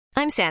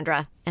I'm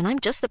Sandra, and I'm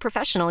just the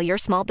professional your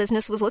small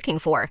business was looking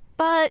for.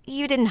 But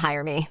you didn't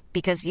hire me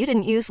because you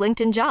didn't use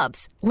LinkedIn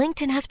Jobs.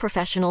 LinkedIn has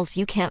professionals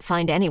you can't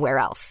find anywhere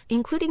else,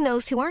 including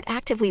those who aren't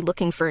actively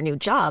looking for a new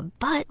job,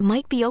 but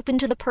might be open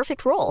to the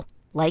perfect role,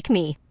 like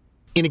me.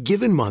 In a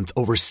given month,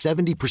 over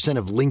 70%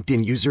 of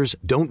LinkedIn users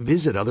don't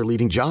visit other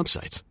leading job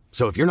sites.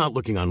 So if you're not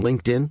looking on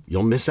LinkedIn,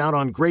 you'll miss out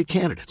on great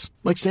candidates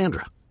like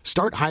Sandra.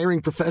 Start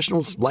hiring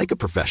professionals like a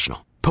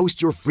professional.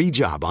 Post your free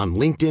job on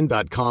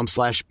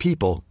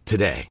linkedin.com/people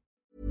today.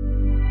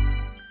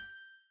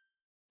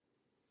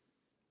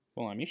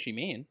 Well, I miss you,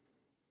 man.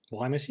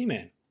 Well, I miss you,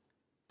 man.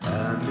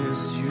 I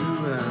miss you,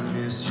 man. Do I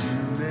miss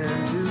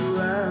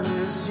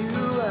you,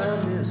 man.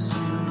 I miss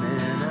you,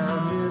 man.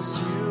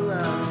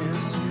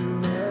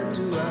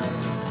 Do I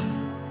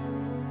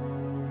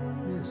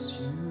miss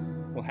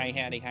you? Well, hey,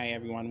 howdy, hey,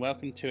 everyone.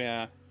 Welcome to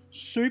our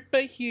super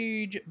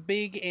huge,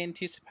 big,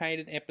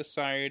 anticipated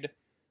episode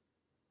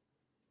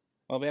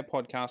of our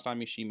podcast, I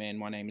Miss You, Man.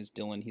 My name is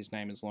Dylan. His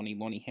name is Lonnie.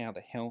 Lonnie, how the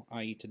hell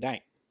are you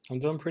today? I'm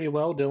doing pretty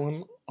well,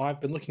 Dylan. I've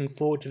been looking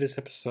forward to this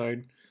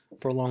episode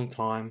for a long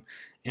time,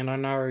 and I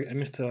know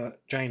Mr.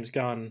 James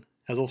Gunn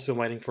has also been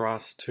waiting for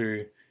us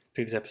to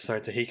do this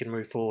episode so he can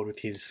move forward with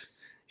his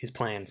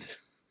plans.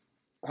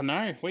 I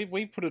know,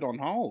 we've put it on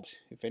hold,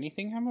 if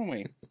anything, haven't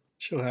we?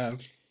 Sure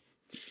have.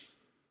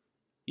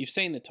 You've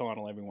seen the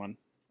title, everyone.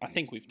 I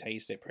think we've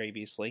teased it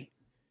previously.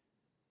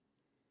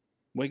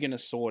 We're going to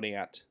sort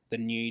out the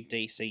new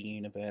DC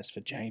universe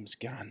for James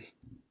Gunn.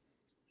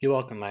 You're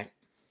welcome, mate.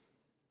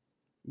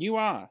 You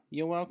are.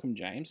 You're welcome,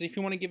 James. If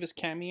you want to give us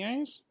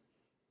cameos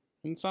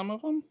in some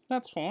of them,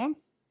 that's fine.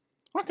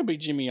 I could be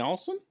Jimmy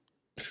Olsen.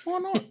 Why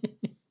not?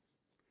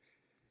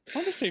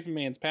 I'll be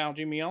Superman's pal,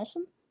 Jimmy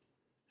Olsen.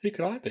 Who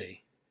could I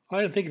be? I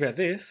didn't think about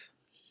this.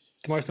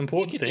 The most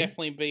important You could thing.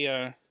 definitely be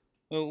a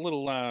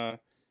little,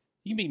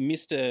 you could be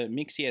Mr.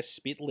 Mixier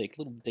Spitlick,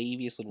 little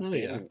devious little Oh,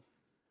 devil.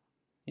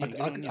 Yeah,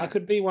 good on I you.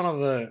 could be one of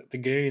the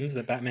goons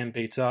that Batman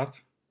beats up.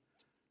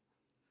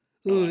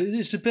 Oh,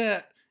 it's the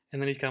Bat!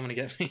 And then he's coming to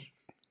get me.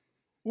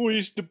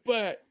 Where's the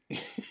bat?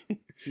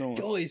 Nice.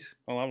 Guys!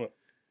 I love it.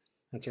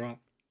 That's right.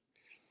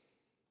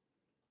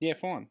 Yeah,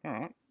 fine. All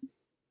right.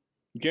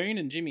 Goon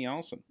and Jimmy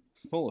Olsen.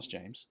 Call us,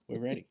 James.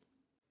 We're ready.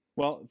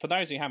 Well, for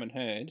those who haven't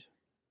heard,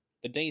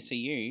 the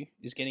DCU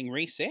is getting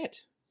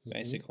reset,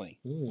 basically.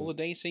 Mm. All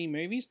the DC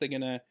movies, they're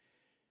going to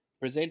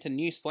present a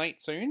new slate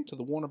soon to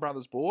the Warner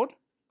Brothers board,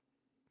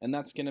 and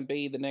that's going to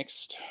be the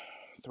next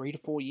 3 to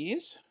 4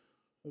 years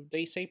of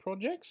DC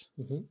projects.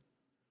 Mm-hmm.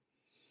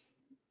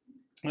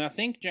 And I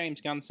think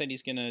James Gunn said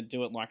he's going to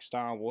do it like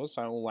Star Wars,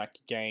 so all like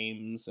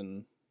games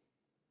and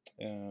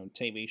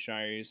TV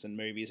shows and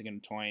movies are going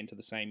to tie into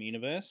the same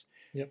universe.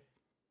 Yep.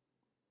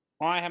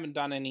 I haven't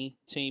done any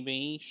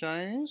TV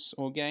shows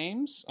or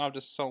games. I've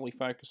just solely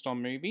focused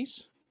on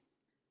movies.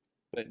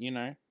 But, you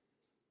know,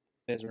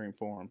 there's room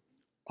for them.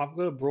 I've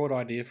got a broad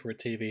idea for a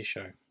TV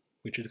show,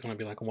 which is going to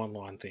be like a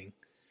one-line thing.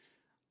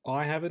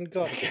 I haven't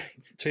got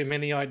too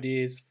many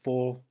ideas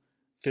for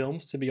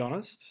films, to be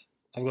honest.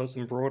 I've got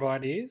some broad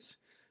ideas,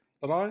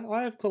 but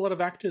I have got a lot of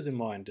actors in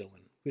mind,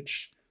 Dylan,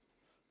 which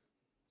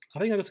I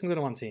think I've got some good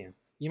ones here.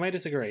 You may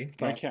disagree,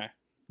 but Okay.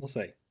 we'll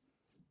see.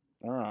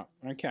 All right.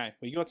 Okay.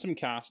 We got some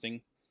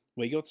casting.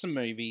 We got some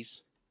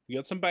movies. We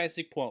got some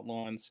basic plot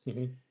lines.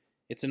 Mm-hmm.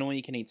 It's an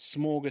all-you-can-eat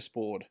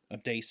smorgasbord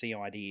of DC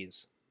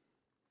ideas.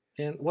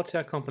 And what's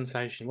our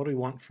compensation? What do we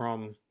want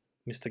from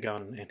Mr.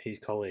 Gunn and his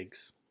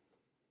colleagues?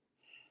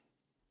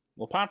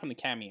 Well, apart from the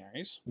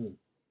cameos,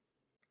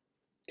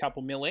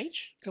 couple mil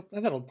each.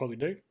 That'll probably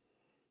do.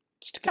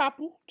 Just a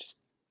couple. Just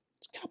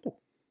a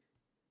couple.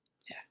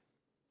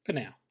 For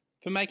now.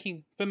 For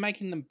making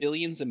them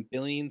billions and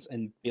billions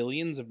and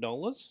billions of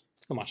dollars.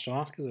 It's not much to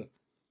ask, is it?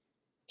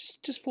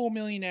 Just $4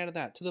 million out of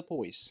that to the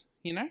boys,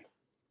 you know?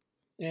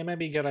 Yeah,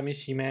 maybe get I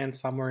Miss You Man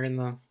somewhere in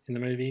the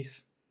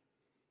movies.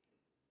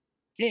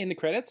 Yeah, in the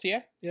credits,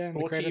 yeah. Yeah, in the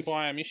Brought to you credits.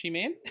 by Mishi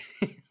Man.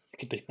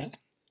 Could do that.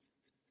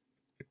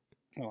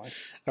 I like it.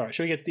 All right,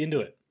 shall we get into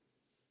it?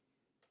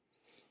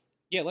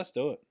 Yeah, let's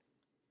do it.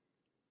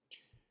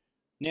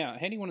 Now,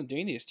 how do you want to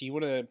do this? Do you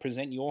want to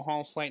present your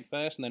whole slate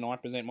first and then I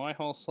present my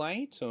whole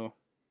slate, or?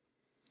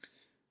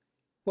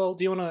 Well,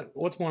 do you want to?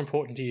 What's more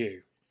important to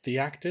you, the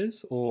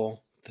actors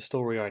or the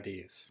story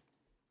ideas?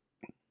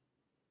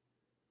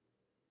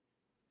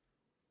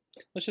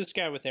 Let's just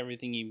go with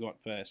everything you've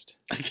got first,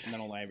 and then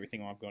I'll lay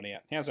everything I've got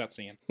out. How's that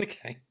sound?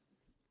 Okay.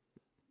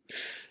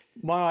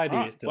 My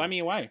ideas, Blow me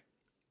away.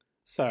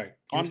 So,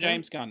 I'm Mr.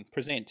 James Gunn.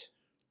 Present.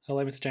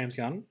 Hello, Mr. James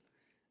Gunn.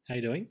 How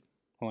you doing?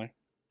 Hello.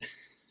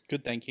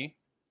 Good, thank you.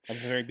 I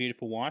have a very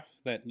beautiful wife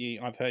that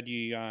I've heard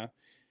you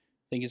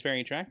think is very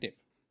attractive.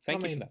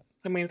 Thank you for that.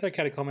 I mean, it's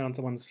okay to comment on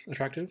someone's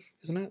attractive,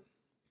 isn't it?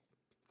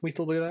 Can we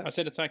still do that? I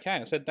said it's okay.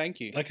 I said thank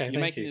you. Okay, You're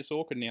thank making you. this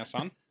awkward now,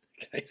 son.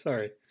 Okay,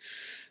 sorry.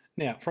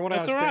 Now, from what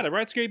That's I all right. understand... I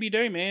wrote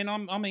Scooby-Doo, man.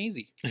 I'm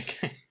easy.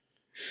 Okay.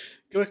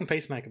 Good work in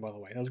Peacemaker, by the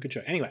way. That was a good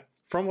show. Anyway,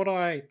 from what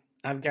I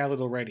have gathered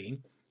already,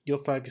 you're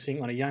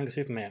focusing on a younger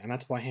Superman, and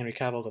that's why Henry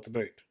Cavill got the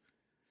boot.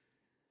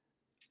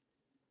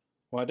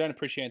 Well, I don't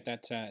appreciate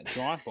that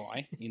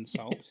drive-by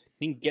insult.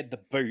 Didn't get the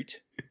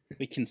boot.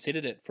 We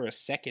considered it for a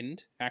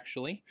second,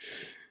 actually.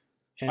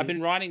 And, I've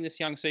been writing this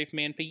young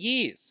Superman for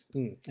years.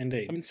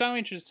 Indeed. I've been so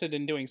interested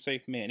in doing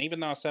Superman, even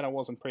though I said I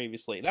wasn't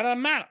previously. That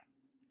doesn't matter.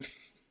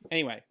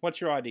 Anyway,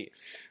 what's your idea?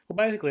 Well,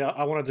 basically,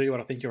 I want to do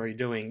what I think you're already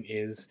doing,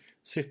 is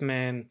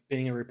Superman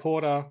being a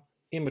reporter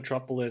in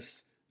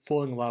Metropolis,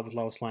 falling in love with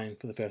Lois Lane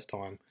for the first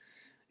time.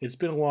 It's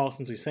been a while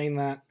since we've seen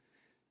that,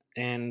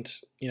 and,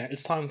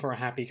 it's time for a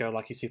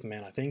happy-go-lucky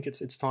Superman, I think.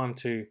 It's time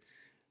to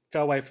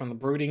go away from the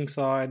brooding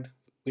side,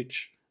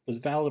 which was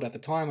valid at the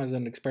time as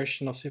an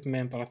expression of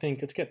Superman, but I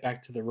think let's get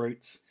back to the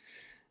roots.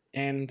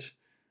 And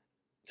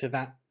to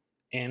that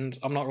end,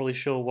 I'm not really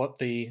sure what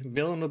the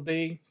villain would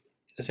be,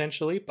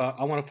 essentially, but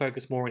I want to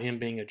focus more on him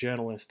being a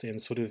journalist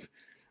and sort of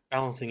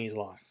balancing his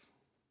life.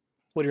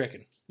 What do you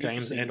reckon,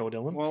 James and or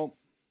Dylan?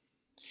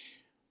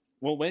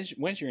 Well,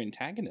 where's your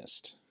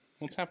antagonist?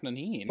 What's happening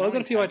here? Well, I've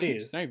got a few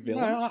ideas. No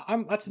villain.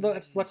 No,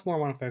 that's more I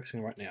want to focus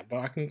on right now. But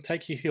I can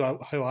take you who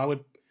I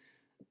would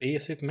be a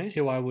Superman,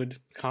 who I would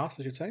cast,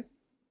 I should say.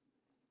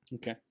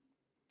 Okay.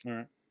 All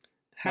right.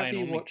 Have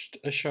you watched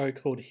a show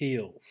called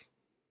Heels?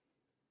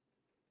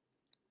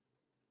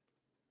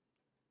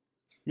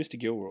 Mr.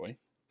 Gilroy.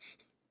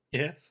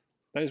 Yes.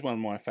 That is one of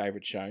my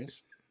favourite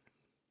shows.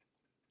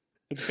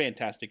 It's a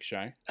fantastic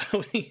show.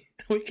 Are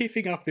we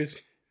keeping up this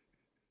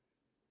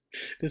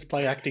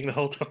play acting the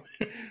whole time?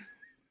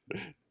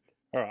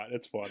 All right,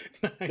 that's fine.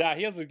 Nah,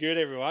 Heels is good,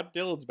 everyone.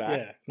 Dylan's back.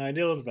 Yeah, no,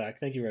 Dylan's back.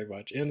 Thank you very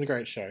much. It's a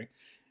great show.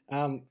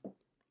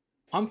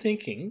 I'm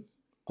thinking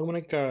I'm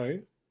going to go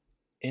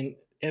and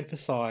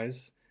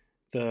emphasise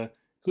the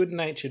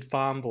good-natured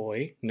farm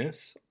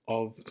boy-ness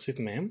of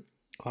Superman,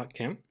 Clark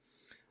Kent.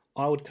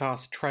 I would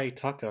cast Trey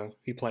Tucker,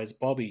 who plays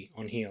Bobby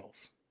on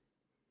Heels.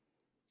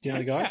 Do you know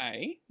the guy?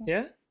 Okay.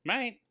 Yeah?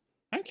 Mate.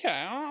 Okay,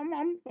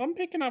 I'm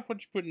picking up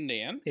what you're putting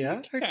down.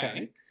 Yeah,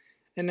 okay.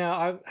 And now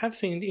I have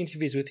seen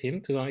interviews with him,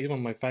 because he's one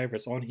of my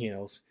favourites on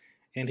Heels,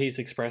 and he's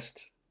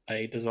expressed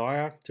a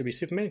desire to be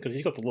Superman, because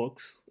he's got the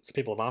looks. So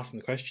people have asked him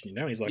the question,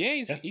 he's like, yeah,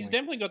 he's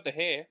definitely got the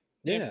hair.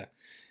 Yeah.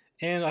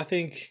 And I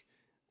think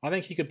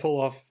he could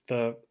pull off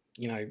the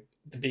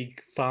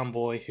big farm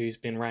boy who's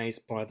been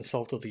raised by the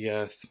salt of the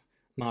earth,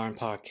 Ma and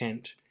Pa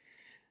Kent,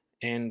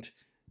 and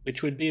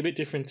which would be a bit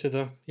different to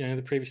the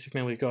the previous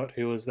Superman we got,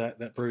 who was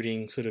that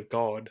brooding sort of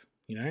god.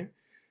 I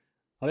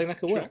think that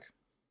could work.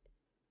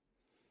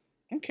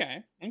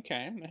 Okay.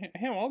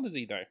 How old is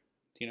he though?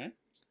 Do you know?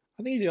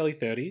 I think he's early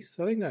 30s.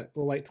 I think that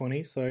or late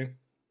 20s. So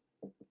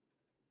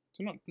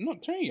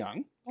not too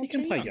young. He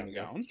can play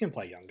younger. He can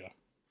play younger.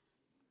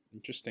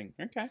 Interesting.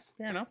 Okay,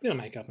 fair enough. Bit of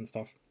makeup and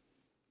stuff.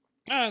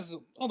 There's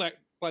all that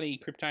bloody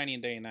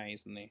Kryptonian DNA,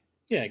 isn't there?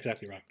 Yeah,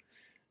 exactly right.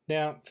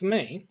 Now, for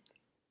me,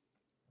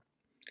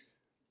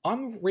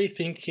 I'm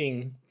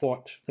rethinking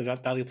what the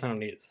Daily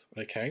Planet is,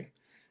 okay?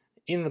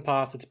 In the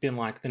past, it's been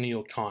like the New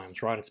York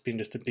Times, right? It's been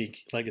just a big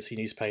legacy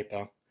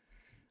newspaper.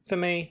 For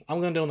me, I'm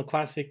going to do on the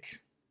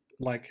classic,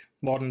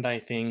 modern day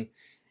thing.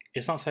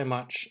 It's not so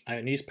much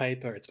a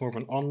newspaper, it's more of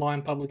an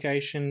online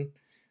publication.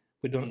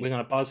 We're going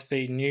to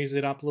BuzzFeed News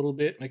it up a little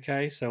bit,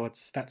 okay? So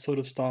it's that sort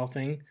of style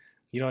thing.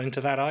 You're not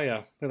into that, are you?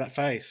 Look at that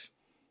face.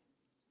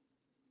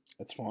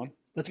 That's fine.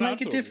 Let's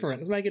make it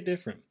different.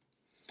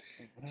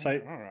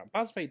 So, all right.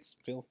 BuzzFeed's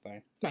filth,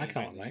 though. No,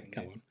 come on, mate.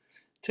 Come on.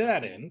 To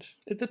that end,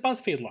 the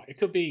BuzzFeed it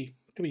could be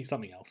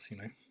something else,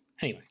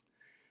 Anyway,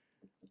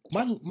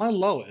 my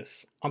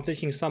Lois, I'm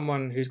thinking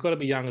someone who's got to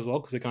be young as well,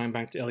 because we're going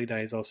back to early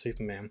days of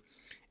Superman,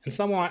 and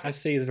someone I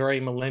see is very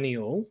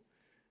millennial,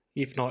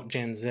 if not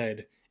Gen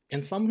Z,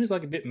 and someone who's a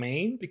bit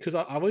mean, because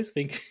I always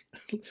think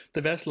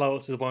the best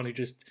Lois is the one who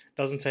just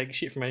doesn't take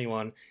shit from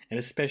anyone, and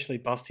especially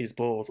busts his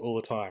balls all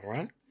the time,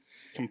 right?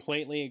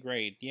 Completely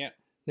agreed. Yep.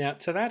 Now,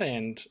 to that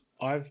end,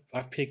 I've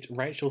picked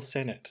Rachel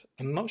Sennett.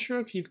 I'm not sure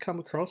if you've come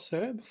across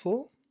her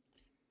before.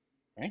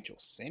 Rachel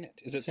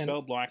Sennett? Is it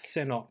spelled like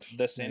Sennott?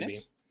 The Senate?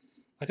 Maybe.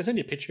 I can send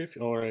you a picture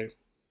or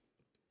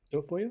do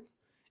it for you.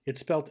 It's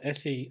spelled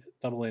SENNOT.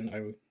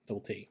 SENOOT.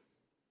 N-T.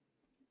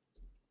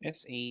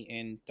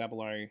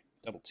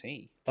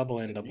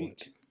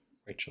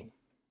 Rachel.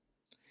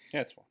 Yeah,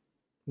 that's fine.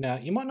 Now,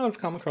 you might not have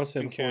come across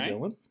her before,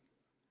 Dylan.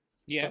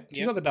 Yeah.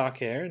 She's got the dark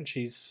hair and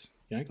she's,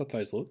 got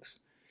those looks.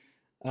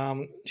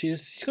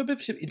 She's got a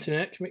bit of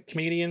internet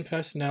comedian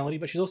personality,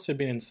 but she's also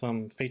been in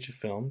some feature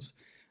films,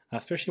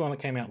 especially one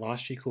that came out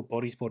last year called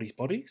Bodies, Bodies,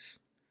 Bodies,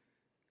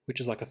 which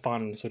is like a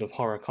fun sort of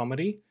horror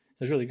comedy. It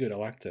was really good. I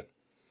liked it.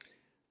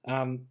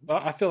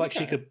 But I feel like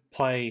she could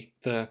play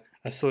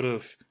a sort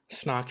of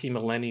snarky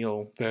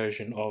millennial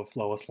version of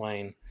Lois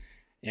Lane.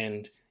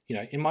 And,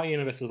 in my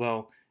universe as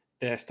well,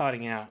 they're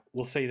starting out.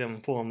 We'll see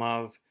them fall in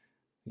love.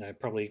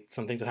 Probably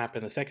some things will happen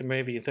in the second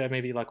movie and third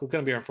movie. We're going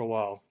to be around for a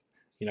while,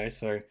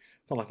 so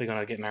it's not like they're going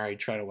to get married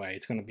straight away.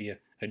 It's going to be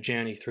a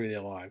journey through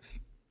their lives.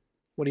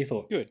 What are your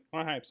thoughts? Good.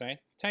 I hope so.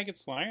 Take it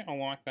slow. I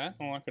like that.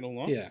 I like it a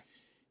lot. Yeah.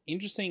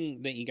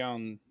 Interesting that you're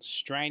going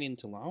straight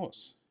into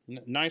Lois.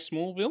 No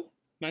Smallville?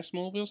 No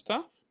Smallville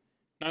stuff?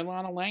 No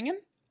Lana Langan?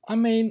 I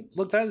mean,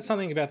 look, that is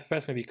something about the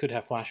first movie. You could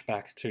have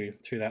flashbacks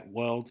to that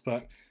world,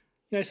 but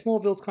you know,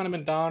 Smallville's kind of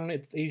been done.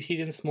 He's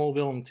in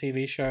Smallville on the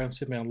TV show,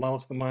 Superman and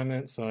Lois at the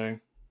moment. So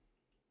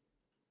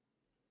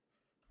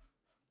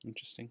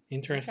Interesting.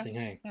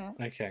 hey. All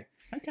right. Okay.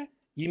 Okay.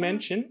 You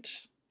mentioned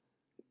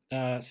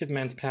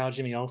Superman's power,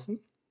 Jimmy Olsen.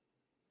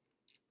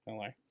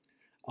 Hello.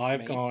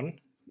 I've Me. gone.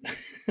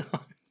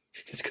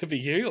 This could be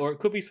you, or it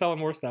could be someone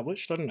more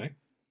established. I don't know.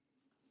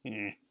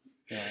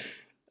 Right.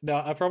 No,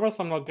 I promise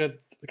I'm not going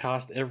to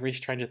cast every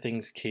Stranger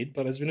Things kid,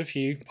 but there's been a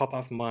few pop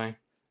up in my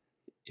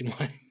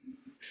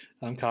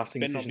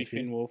casting Better not be decisions here.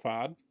 Finn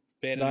Wolfhard.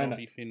 Better No, not no.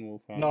 be Finn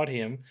Wolfhard. Not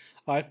him.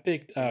 I've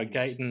picked Yes.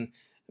 Gaten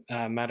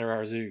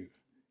Matarazzo,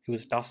 who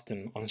was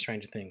Dustin on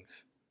Stranger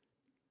Things.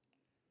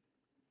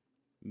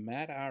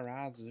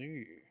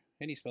 Matarazzo.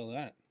 How do you spell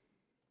that?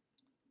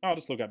 I'll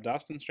just look up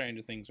Dustin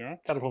Stranger Things, right?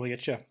 That'll probably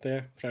get you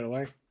there straight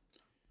away.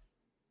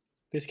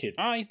 This kid.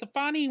 Oh, he's the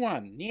funny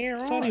one. Yeah,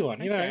 right. Funny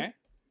one, you know. Okay.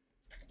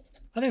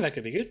 I think that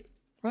could be good,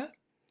 right?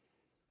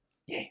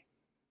 Yeah.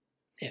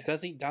 Yeah.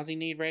 Does he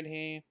need red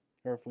hair?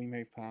 Or if we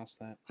move past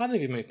that? I think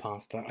we moved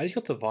past that. He's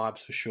got the vibes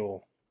for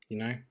sure, you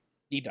know?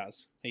 He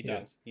does. He Yeah.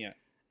 does. Yeah.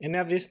 And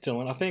now this,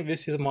 Dylan, I think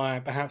this is my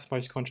perhaps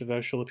most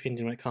controversial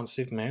opinion when it comes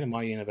to Superman in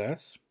my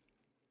universe.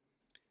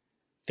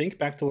 Think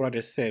back to what I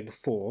just said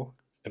before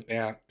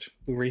about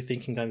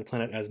rethinking Daily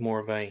Planet as more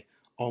of a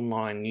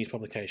online news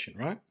publication,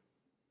 right?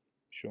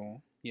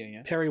 Sure.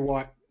 Yeah. Perry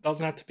White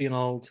doesn't have to be an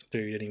old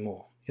dude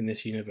anymore in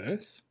this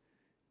universe.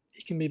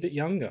 He can be a bit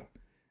younger,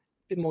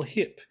 a bit more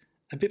hip,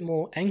 a bit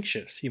more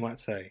anxious, you might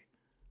say.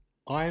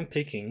 I am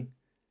picking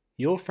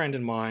your friend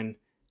and mine,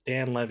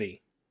 Dan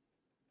Levy.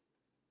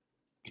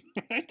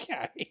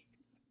 Okay.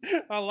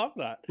 I love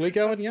that. We're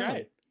going That's young.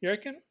 great. You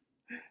reckon?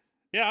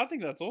 Yeah, I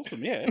think that's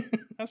awesome. Yeah.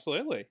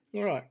 Absolutely.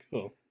 All right,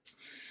 cool.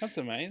 That's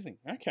amazing.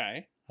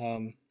 Okay. So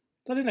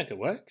I think that could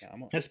work. Yeah,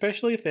 I'm on.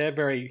 Especially if they're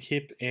very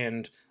hip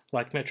and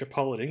like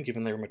metropolitan,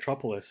 given they're a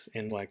metropolis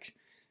and like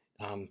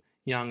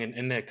young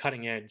and they're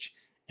cutting edge.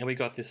 And we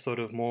got this sort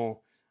of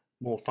more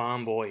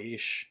farm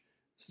boy-ish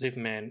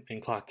Superman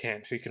and Clark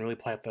Kent who can really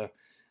play up the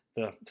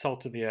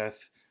salt of the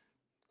earth,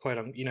 quite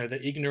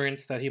the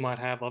ignorance that he might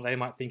have, or they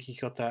might think he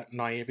got that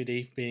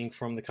naivety being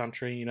from the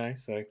country, you know.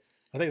 So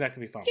I think that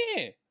could be fun.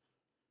 Yeah.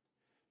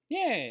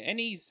 Yeah, and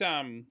he's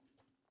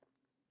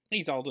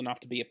old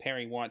enough to be a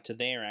Perry White to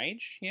their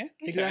age. Yeah.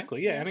 Okay.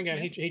 Exactly, yeah. And again,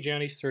 he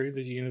journeys through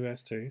the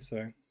universe too, so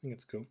I think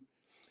it's cool.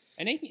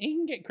 And he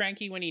can get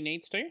cranky when he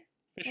needs to,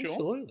 for sure.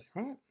 Absolutely,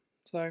 right.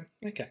 So,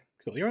 okay,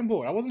 cool. You're on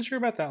board. I wasn't sure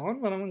about that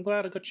one, but I'm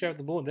glad I got you off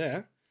the board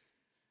there.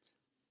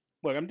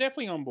 Look, I'm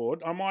definitely on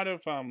board. I might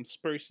have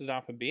spruced it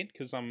up a bit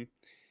because I'm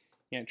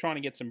trying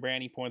to get some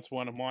brownie points for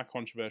one of my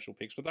controversial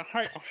picks. But I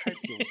hope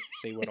you'll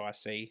see what I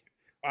see.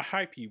 I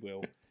hope you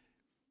will.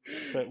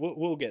 But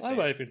we'll get there. I'm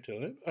open to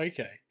it.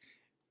 Okay.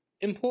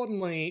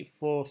 Importantly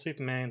for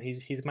Superman,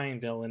 his main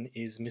villain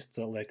is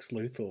Mr. Lex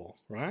Luthor,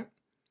 right?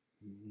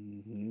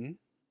 Mm-hmm.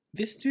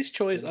 This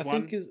choice, There's I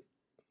think, is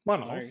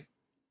one No. of.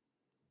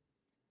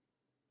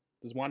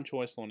 There's one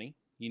choice, Lonnie.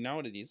 You know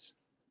what it is.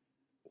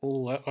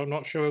 Oh, I'm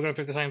not sure we're going to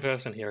pick the same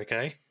person here,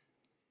 okay?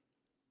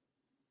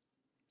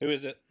 Who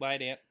is it? Lay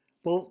it out.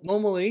 Well,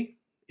 normally,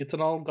 it's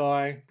an old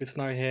guy with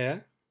no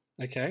hair,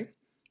 okay?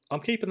 I'm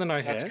keeping the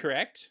no hair. That's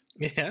correct.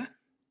 Yeah.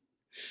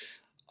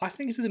 I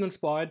think this is an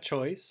inspired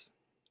choice.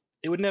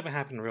 It would never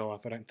happen in real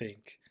life, I don't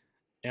think.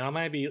 And I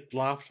may be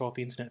laughed off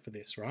the internet for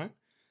this, right?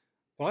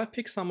 But I've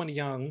picked someone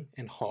young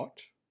and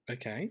hot,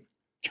 okay?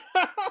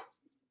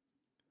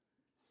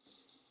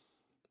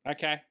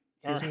 Okay.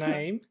 His Alright.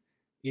 name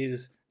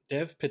is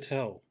Dev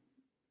Patel.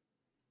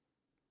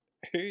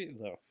 Who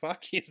the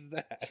fuck is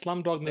that?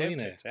 Slumdog Dev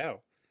Millionaire.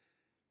 Patel.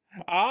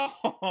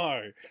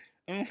 Oh,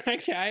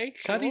 okay.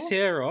 Cut his sure.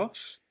 hair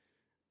off.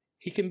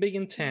 He can be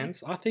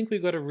intense. I think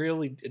we've got a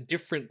really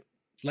different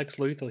Lex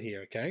Luthor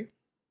here, okay?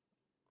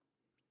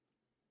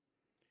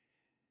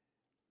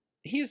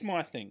 Here's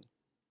my thing.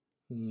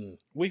 Hmm.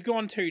 We've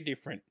gone too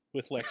different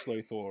with Lex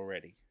Luthor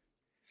already.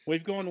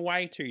 We've gone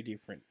way too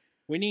different.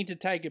 We need to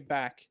take it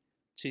back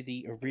to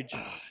the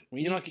original.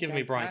 We You're need not to giving go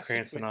me Bryan classic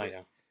Cranston, with are it.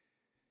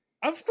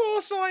 you? Of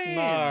course I am.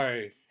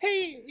 No.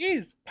 He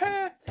is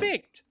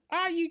perfect.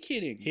 Are you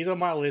kidding? He's on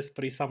my list,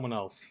 but he's someone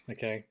else,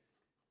 okay?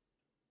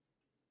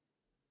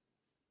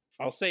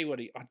 I'll see what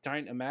I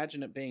don't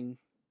imagine it being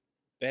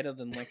better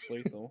than Lex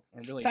Luthor. I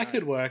really That don't.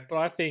 could work, but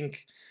I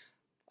think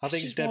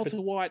It's just Dev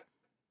Walter White.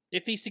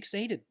 If he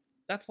succeeded,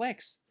 that's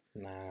Lex.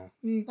 Nah.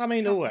 I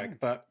mean, it'll No. work,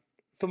 but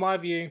for my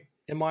view,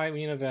 in my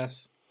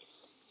universe,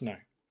 no.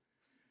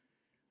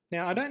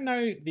 Now, I don't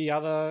know the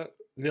other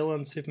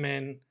villain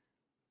Superman.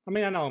 I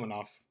mean, I know him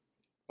enough,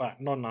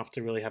 but not enough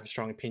to really have a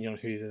strong opinion on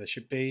who there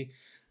should be.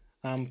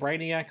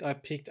 Brainiac,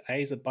 I've picked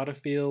Asa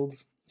Butterfield.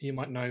 You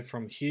might know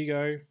from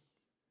Hugo.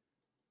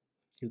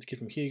 He was a kid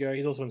from Hugo.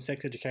 He's also in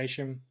Sex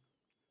Education.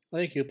 I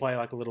think he'll play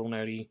like a little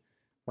nerdy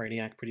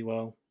Brainiac pretty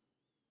well.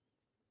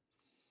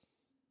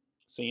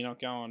 So you're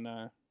not going,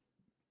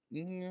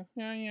 yeah,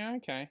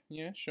 okay.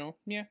 Yeah, sure.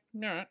 Yeah,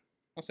 alright.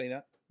 I'll see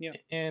that. Yeah.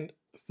 And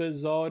for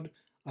Zod,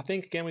 I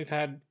think again we've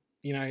had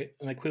an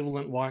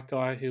equivalent white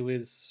guy who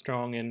is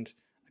strong and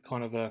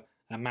kind of a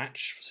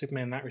match for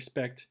Superman in that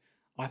respect,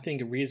 I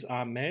think Riz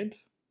Ahmed,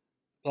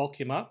 bulk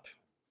him up.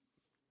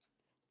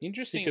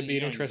 Interesting. He could be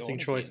an that you know interesting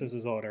Zod choice again.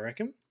 as a Zod, I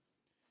reckon.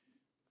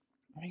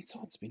 I mean,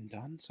 Zod's been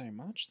done so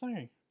much,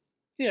 though.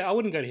 Yeah, I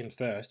wouldn't go to him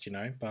first,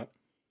 but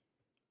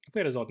if we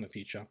had a Zod in the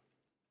future.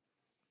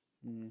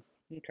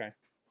 Okay.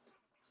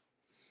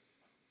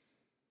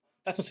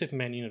 That's my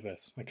Superman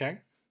universe, okay?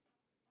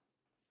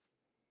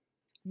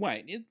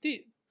 Wait,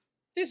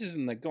 this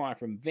isn't the guy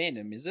from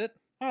Venom, is it?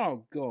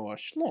 Oh,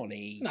 gosh,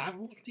 Lonnie.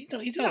 No, he's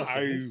done other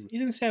No. things.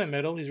 He's in Sound of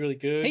Metal, he's really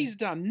good. He's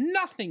done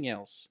nothing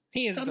else.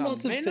 He has done done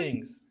lots Venom. of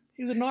things.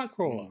 He was a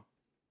Nightcrawler.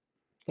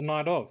 The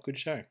Night of, good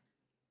show.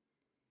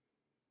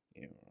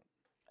 Yeah.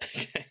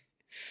 Okay.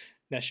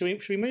 Now,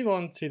 should we move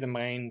on to the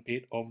main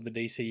bit of the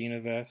DC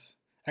universe?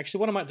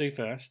 Actually, what I might do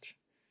first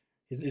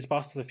is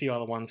bust a few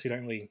other ones who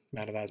don't really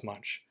matter that as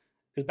much.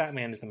 Because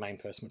Batman is the main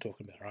person we're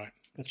talking about, right?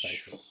 Let's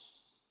face it.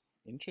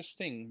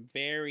 Interesting.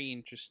 Very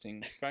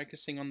interesting.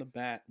 Focusing on the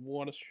bat.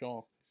 What a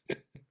shock.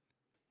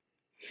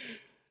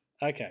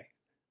 Okay.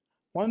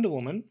 Wonder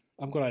Woman,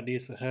 I've got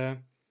ideas for her.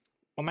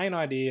 My main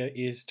idea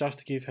is just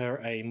to give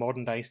her a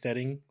modern day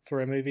setting for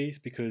her movies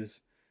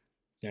because,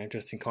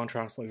 just in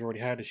contrast to what we've already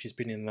had, is she's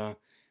been in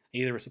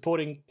either a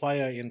supporting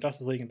player in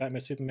Justice League and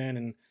Batman Superman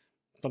and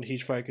not a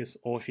huge focus,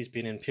 or she's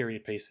been in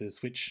period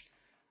pieces, which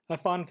are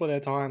fun for their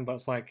time, but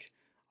it's like,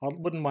 I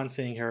wouldn't mind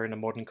seeing her in a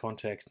modern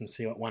context and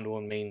see what Wonder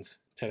Woman means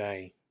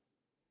today.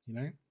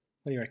 What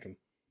do you reckon?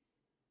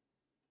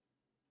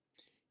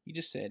 You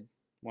just said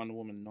Wonder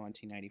Woman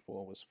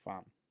 1984 was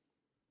fun.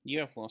 You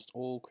have lost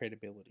all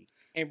credibility.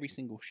 Every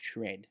single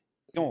shred.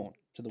 Gone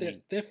to the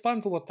wind. They're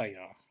fun for what they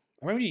are.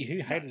 I remember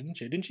you hated it, didn't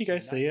you? Didn't you go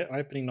see it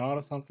opening night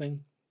or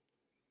something?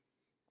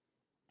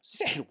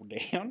 Settle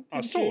down. I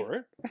Didn't saw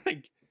it. I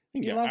didn't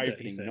You go loved it, you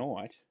opening said.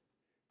 night.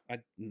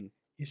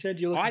 You said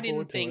you were looking I didn't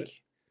forward to think. it.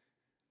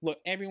 Look,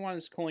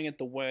 everyone's calling it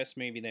the worst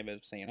movie they've ever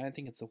seen. I don't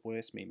think it's the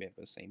worst movie I've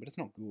ever seen, but it's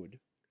not good.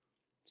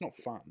 It's not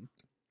fun.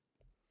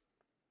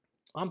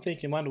 I'm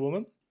thinking Wonder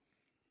Woman.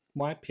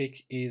 My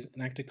pick is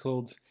an actor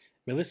called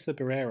Melissa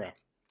Barrera.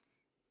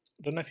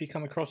 I don't know if you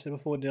come across her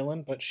before,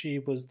 Dylan, but she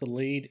was the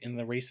lead in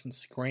the recent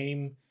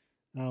Scream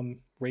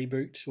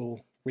reboot or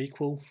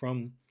requel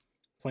from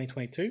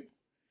 2022.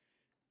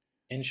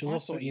 And she was I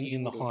also thought you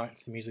in The would've-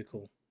 Heights, the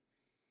musical.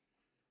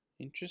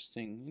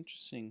 Interesting.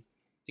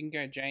 Didn't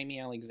go Jamie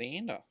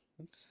Alexander.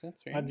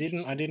 That's very I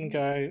didn't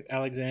go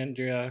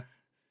Alexandria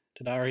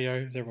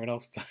Daddario, as everyone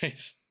else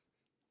says.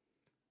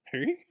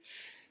 Who?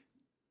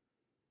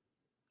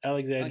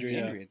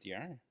 Alexandria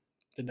Daddario.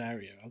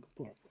 Daddario. I'll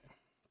pull it for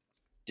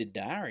you.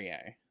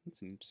 Daddario.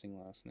 That's an interesting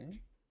last name.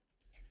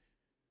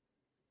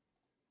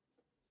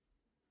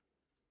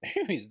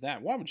 Who is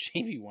that? Why would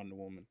she be Wonder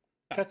Woman?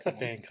 Oh, That's the come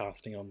on. fan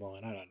casting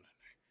online. I don't know.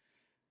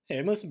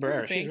 Yeah, Melissa The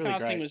Barrera, fan she's really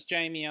casting great. was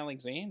Jamie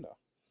Alexander.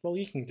 Well,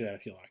 you can do that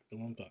if you like,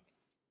 Dylan, but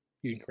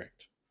you're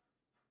incorrect.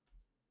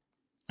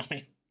 I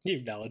mean,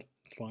 you're valid.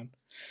 It's fine.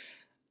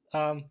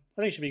 I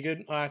think it should be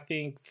good. I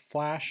think for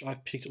Flash,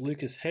 I've picked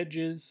Lucas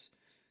Hedges.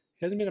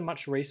 He hasn't been in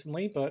much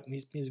recently, but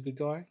he's a good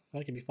guy. I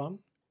think it'd be fun.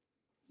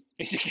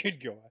 He's a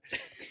good guy.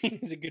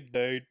 He's a good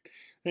dude.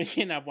 He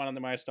can have one of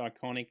the most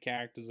iconic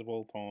characters of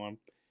all time.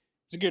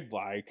 He's a good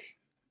bloke.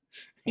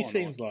 He Why not?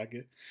 seems like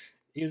it.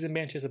 He was in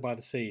Manchester by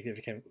the Sea, if you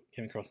ever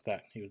came across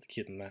that. He was the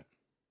kid in that.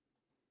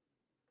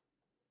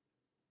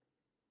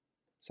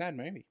 Sad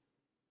movie.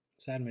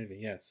 Sad movie,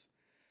 yes.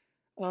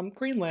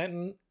 Green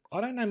Lantern,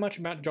 I don't know much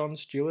about Jon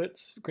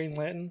Stewart's Green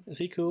Lantern. Is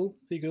he cool?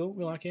 Is he cool?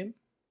 We like him?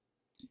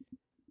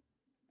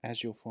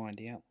 As you'll find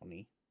out,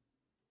 Lonnie,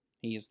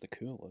 he is the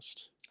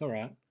coolest.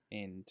 Alright.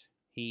 And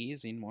he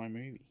is in my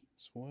movie.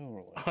 Spoiler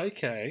alert.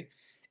 Okay.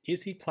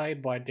 Is he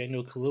played by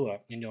Daniel Kaluuya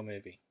in your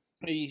movie?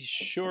 He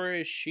sure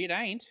as shit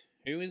ain't.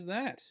 Who is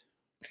that?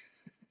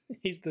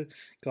 He's the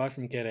guy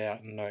from Get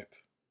Out and Nope,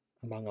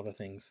 among other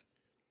things.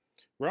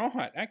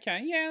 Right,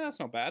 okay, yeah, that's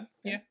not bad.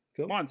 Yeah,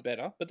 Cool. mine's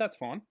better, but that's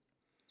fine.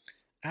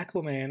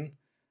 Aquaman.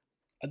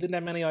 I didn't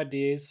have many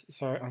ideas,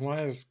 so I might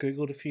have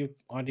Googled a few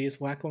ideas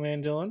for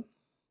Aquaman, Dylan.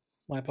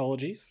 My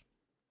apologies.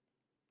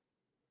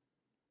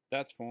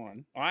 That's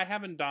fine. I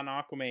haven't done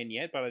Aquaman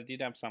yet, but I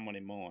did have someone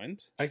in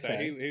mind. Okay. So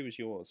who was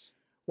yours?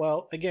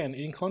 Well, again,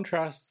 in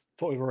contrast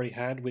to what we've already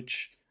had,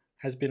 which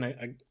has been a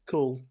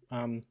cool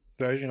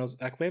version of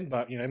Aquaman,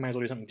 but, may as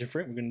well do something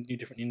different. We're going to do a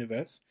different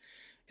universe.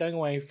 Going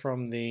away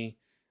from the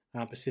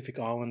Pacific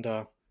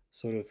Islander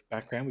sort of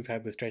background we've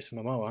had with Jason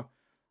Momoa,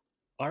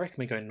 I reckon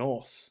we go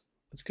Norse.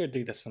 Let's go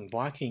do some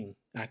Viking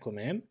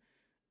Aquaman,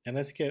 and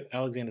let's get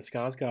Alexander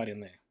Skarsgård in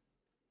there.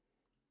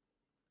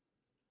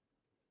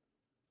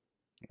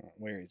 Right,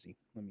 where is he?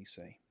 Let me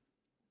see.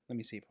 Let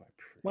me see if I...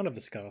 One of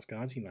the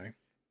Skarsgårds,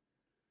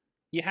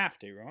 You have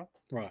to, right?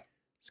 Right.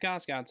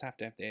 Skarsgårds have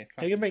to have their...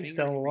 You can bring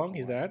finger in Stellan every along,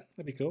 his pie. dad.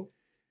 That'd be cool.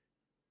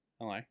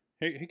 Hello.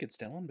 Who could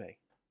Stellan be?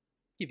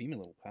 Give him a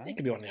little part. He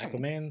could be one of the Come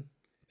on. Aquaman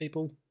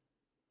people.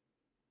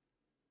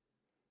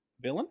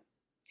 Villain?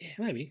 Yeah,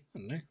 maybe. I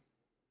don't know.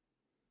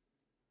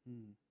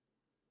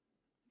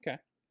 Okay.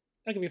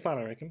 That could be fun,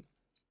 I reckon.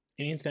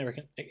 And internet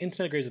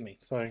agrees with me,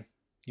 so,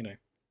 you know.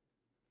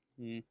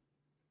 Mm.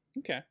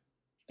 Okay.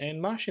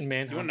 And Martian Do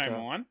you want Manhunter... to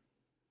know mine?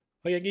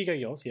 Oh, yeah, you go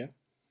yours, yeah.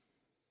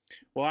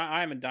 Well,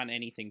 I haven't done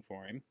anything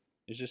for him.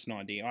 It's just an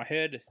idea. I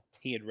heard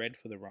he had read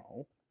for the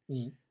role.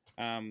 Mm.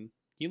 Can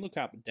you look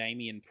up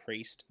Damian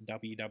Priest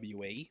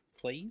WWE,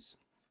 please?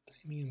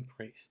 Damian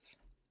Priest.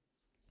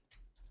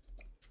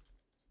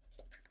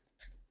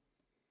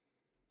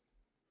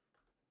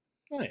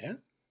 Oh, yeah.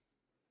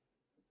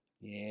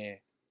 Yeah.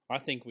 I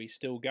think we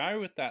still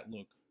go with that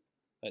look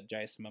that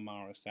Jason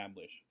Momoa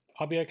established.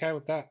 I'll be okay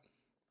with that.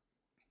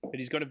 But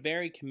he's got a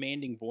very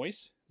commanding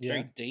voice. It's Yeah.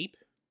 very deep,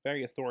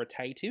 very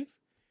authoritative,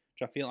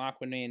 which I feel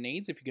Aquaman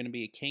needs if you're going to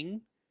be a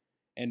king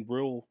and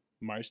rule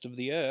most of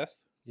the earth.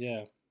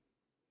 Yeah.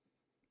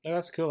 No,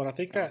 that's cool. And I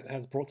think that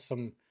has brought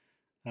some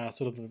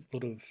sort of a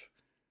lot of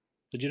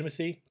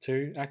legitimacy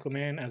to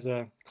Aquaman as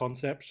a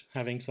concept,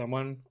 having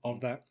someone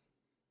of that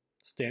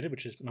standard,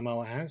 which is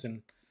Momoa has,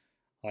 and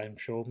I'm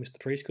sure Mr.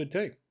 Priest could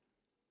too.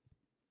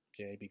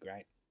 Yeah, it'd be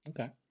great.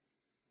 Okay.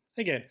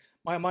 Again,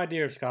 my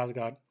idea of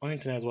Skarsgård on the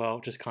internet as well,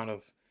 just kind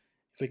of,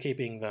 if we're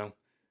keeping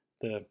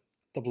the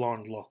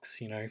blonde locks,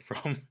 you know,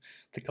 from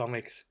the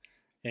comics,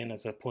 and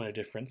as a point of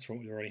difference from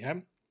what we already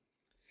have.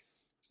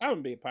 I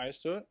wouldn't be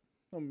opposed to it.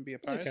 I wouldn't be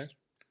opposed.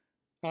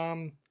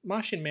 Okay.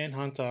 Martian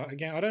Manhunter,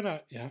 again, I don't know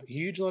a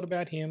huge lot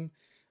about him,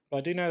 but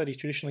I do know that he's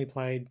traditionally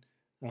played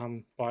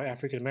by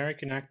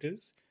African-American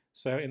actors.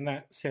 So in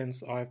that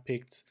sense, I've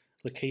picked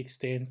Lakeith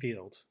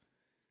Stanfield.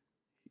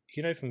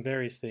 You know, from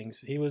various things.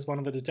 He was one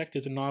of the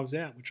detectives in Knives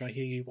Out, which I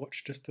hear you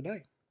watched just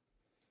today.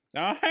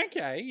 Oh,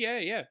 okay.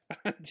 Yeah.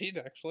 I did,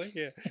 actually.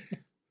 Yeah.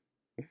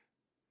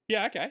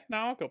 Yeah, okay. No,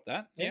 I'll cop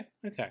that. Yeah.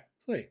 Okay,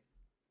 sweet.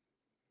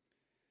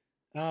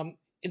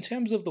 In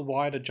terms of the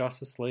wider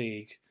Justice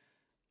League,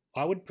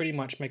 I would pretty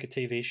much make a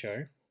TV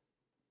show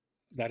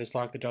that is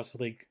like the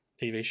Justice League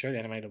TV show, the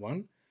animated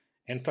one,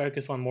 and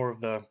focus on more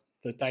of the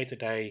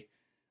day-to-day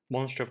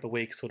monster of the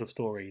week sort of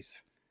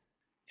stories.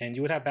 And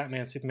you would have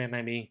Batman and Superman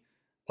maybe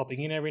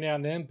popping in every now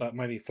and then, but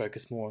maybe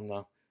focus more on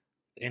the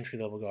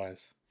entry-level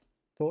guys.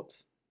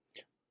 Thoughts?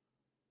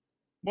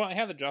 Well,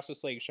 how the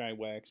Justice League show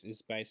works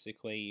is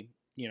basically,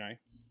 you know,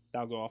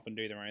 they'll go off and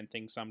do their own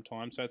thing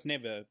sometimes. So it's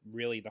never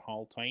really the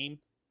whole team,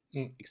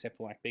 except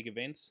for like big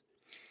events.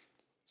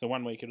 So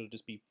one week it'll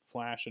just be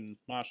Flash and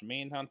Martian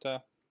Manhunter.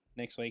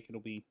 Next week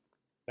it'll be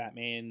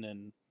Batman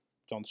and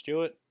John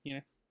Stewart, you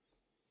know.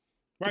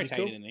 Rotate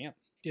cool. in and out.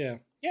 Yeah.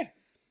 Yeah.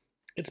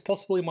 It's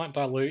possible he might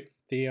dilute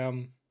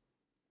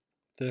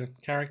the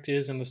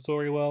characters and the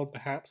story world,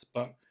 perhaps,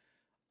 but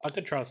I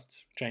could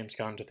trust James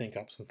Gunn to think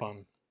up some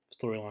fun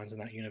storylines in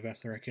that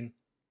universe, I reckon.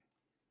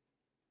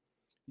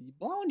 You're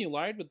blowing your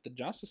load with the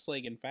Justice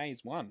League in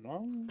Phase 1.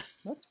 Oh,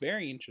 that's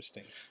very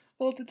interesting.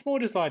 Well, it's more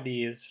just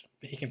ideas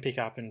he can pick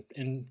up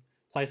and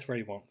place where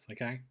he wants,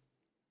 okay?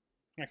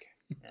 Okay.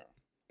 All right.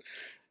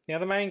 Now,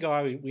 the main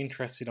guy we're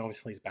interested in,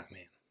 obviously, is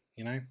Batman,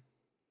 you know?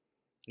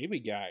 Here we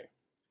go.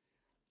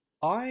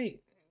 I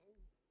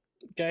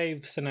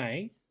gave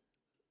Sine,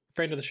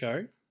 friend of the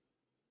show,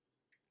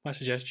 my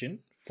suggestion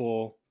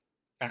for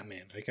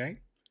Batman, okay?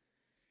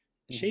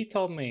 She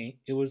told me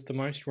it was the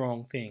most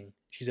wrong thing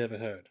she's ever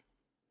heard.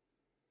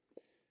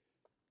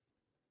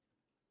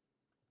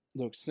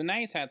 Look,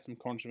 Sinead's had some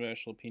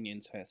controversial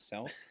opinions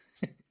herself.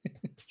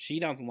 She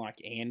doesn't like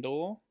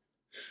Andor,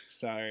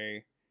 so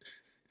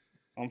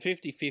I'm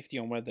 50-50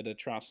 on whether to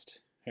trust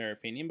her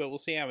opinion, but we'll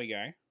see how we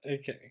go.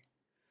 Okay.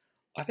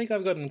 I think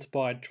I've got an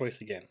inspired choice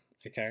again,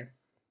 okay?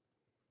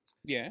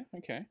 Yeah,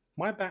 okay.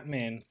 My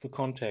Batman, for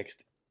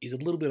context, is a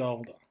little bit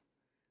older.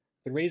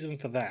 The reason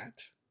for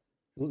that,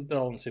 a little bit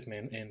older than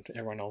Superman and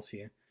everyone else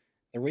here,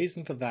 the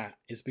reason for that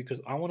is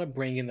because I want to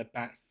bring in the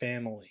Bat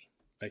family,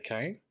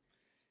 okay?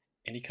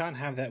 And you can't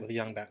have that with a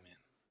young Batman.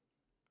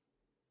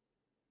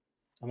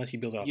 Unless you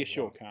build it up. You as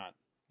sure well. can't.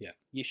 Yeah.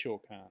 You sure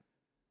can't.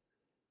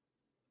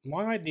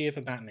 My idea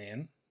for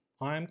Batman,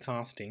 I'm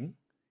casting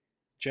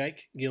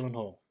Jake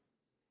Gyllenhaal.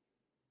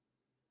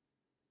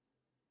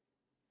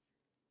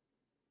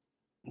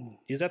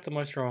 Is that the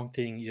most wrong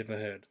thing you ever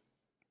heard?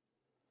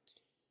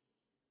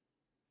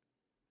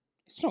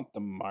 It's not the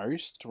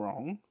most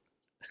wrong.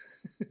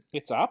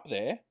 It's up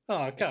there.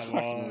 Oh, It's come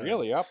fucking on.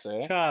 really up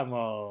there. Come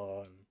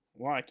on.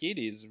 Like, it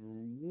is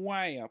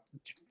way up.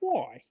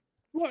 Why?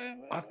 What?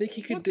 I think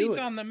he could What's do he it.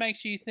 done that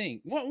makes you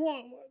think?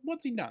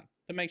 What's he done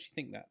that makes you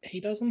think that? He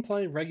doesn't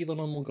play regular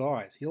normal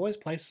guys. He always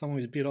plays someone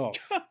who's a bit off.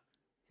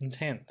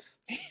 Intense.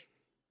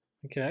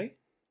 Okay?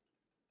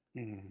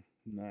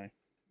 No.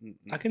 Mm-mm.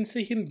 I can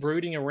see him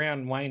brooding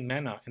around Wayne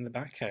Manor in the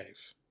Batcave.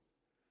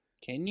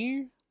 Can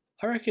you?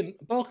 I reckon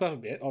bulk up a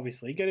bit,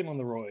 obviously, get him on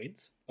the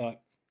roids,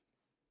 but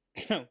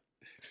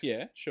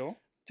Yeah, sure.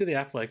 do the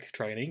Affleck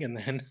training and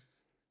then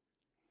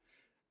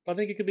I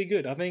think it could be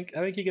good. I think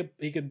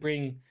he could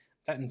bring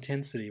that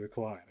intensity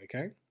required,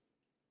 okay?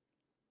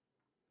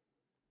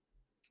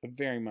 I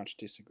very much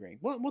disagree.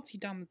 What's he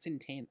done that's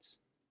intense?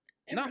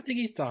 Everything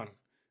he's done.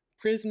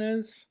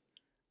 Prisoners,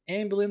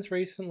 Ambulance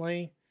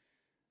recently,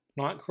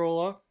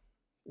 Nightcrawler,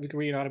 We could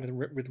reunite him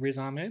with Riz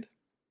Ahmed.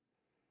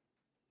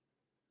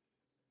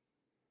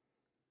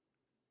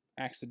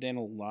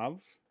 Accidental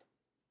Love.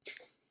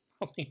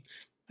 I mean,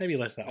 maybe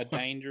less that A one.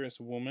 Dangerous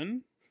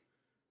Woman.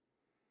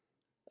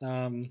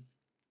 No,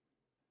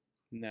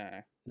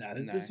 No.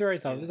 there's very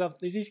tough.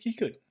 He's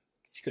good.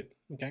 He's good.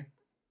 Okay.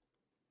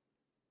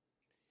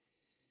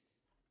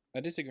 I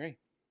disagree.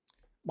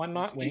 My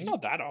Nightwing. He's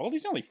not that old.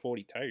 He's only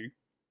 42.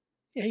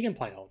 Yeah, he can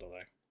play older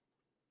though.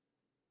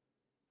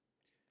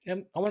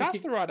 I want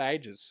Cast the right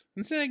ages.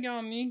 Instead of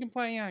going, he can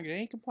play younger,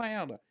 he can play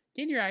older.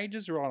 Get your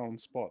ages right on the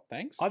spot,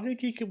 thanks. I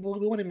think he could. Well,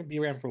 we want him to be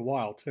around for a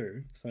while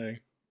too. So,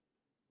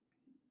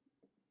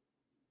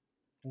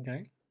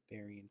 okay.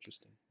 Very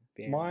interesting.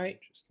 Very My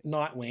interesting.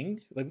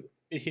 Nightwing. The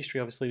history,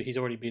 obviously, he's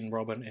already been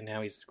Robin, and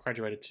now he's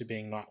graduated to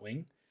being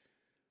Nightwing.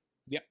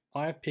 Yep.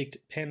 I've picked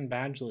Penn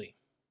Badgley.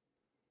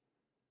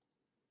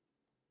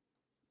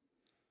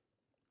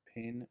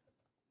 Penn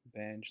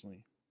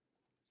Badgley.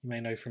 You may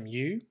know from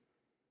You.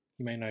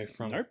 You may know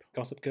from Nope.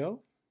 Gossip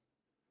Girl.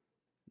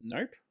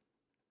 Nope.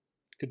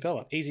 Good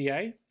fella. Easy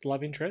A,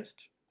 love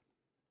interest.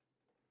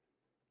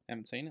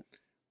 Haven't seen it.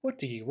 What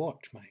do you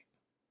watch, mate?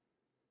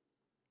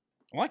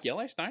 I like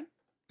Yellowstone.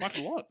 Like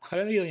a lot. I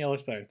don't think you're in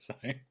Yellowstone, so.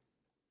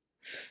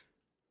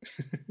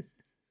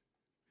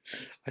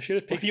 I should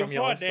have picked You'll from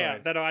find Yellowstone.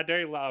 out that I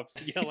do love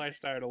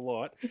Yellowstone a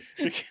lot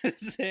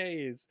because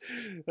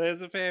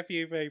there's a fair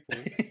few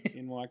people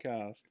in my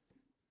cast.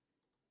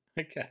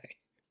 Okay.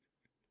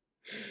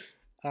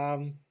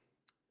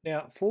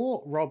 Now,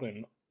 for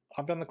Robin,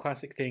 I've done the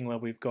classic thing where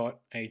we've got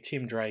a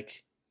Tim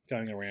Drake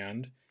going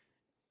around,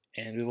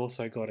 and we've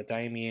also got a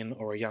Damien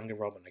or a younger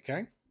Robin,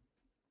 okay?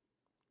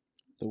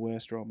 The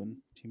worst Robin,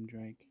 Tim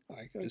Drake.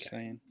 Okay. Just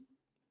saying.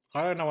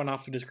 I don't know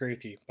enough to disagree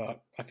with you,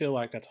 but I feel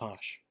like that's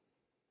harsh.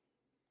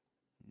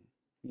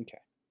 Okay.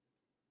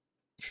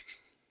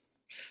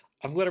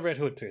 I've got a Red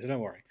Hood too, so don't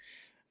worry.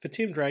 For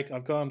Tim Drake,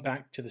 I've gone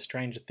back to the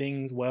Stranger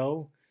Things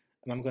well,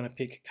 and I'm going to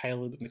pick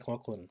Caleb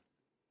McLaughlin.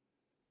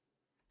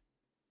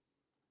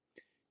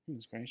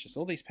 Goodness gracious.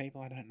 All these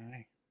people I don't know.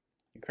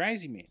 You're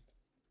crazy, man.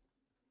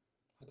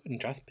 I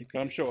couldn't just pick. But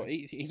I'm sure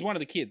he's one of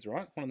the kids,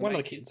 right? One main of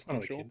the kids. One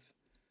I'm of the sure. kids.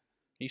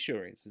 He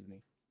sure is, isn't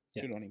he?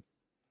 Yeah. Good on him.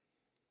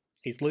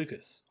 He's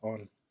Lucas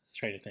on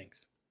Stranger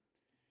Things.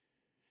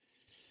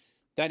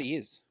 That he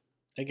is.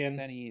 Again,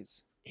 That he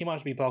is. he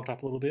might be bulked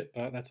up a little bit,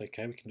 but that's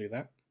okay. We can do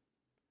that.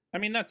 I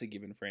mean, that's a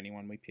given for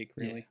anyone we pick,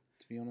 really,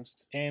 to be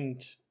honest.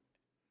 And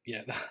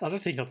yeah, the other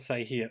thing I'd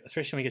say here,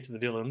 especially when we get to the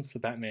villains for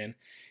Batman,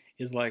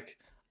 is like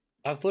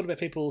I've thought about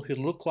people who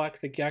look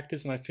like the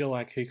actors, and I feel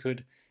like who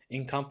could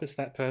encompass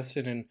that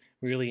person and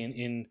really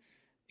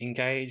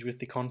engage with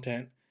the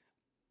content.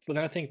 But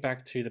then I think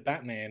back to the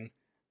Batman,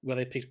 where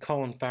they picked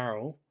Colin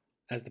Farrell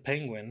as the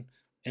Penguin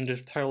and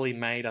just totally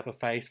made up a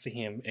face for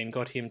him and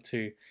got him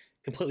to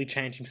completely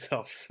change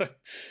himself. So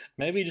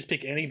maybe just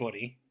pick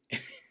anybody,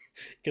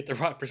 get the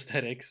right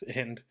prosthetics,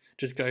 and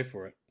just go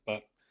for it.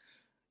 But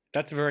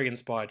that's a very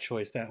inspired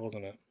choice, that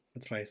wasn't it?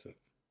 Let's face it.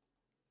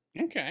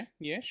 Okay.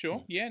 Yeah,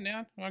 sure. Yeah,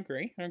 no, I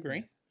agree.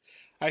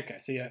 Okay,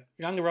 so yeah,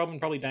 younger Robin,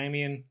 probably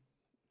Damien.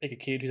 Pick a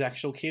kid who's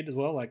actual kid as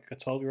well, like a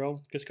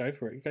 12-year-old. Just go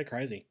for it. Go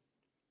crazy.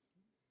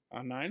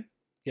 Unknown.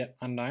 Yep,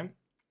 unknown.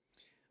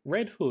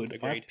 Red Hood,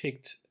 Agreed. I've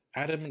picked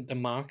Adam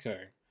DeMarco.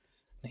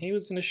 He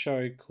was in a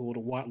show called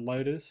White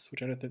Lotus,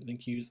 which I don't think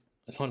it's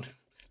on.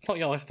 It's not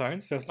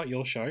Yellowstone, so it's not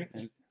your show.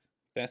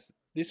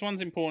 This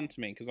one's important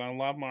to me because I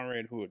love my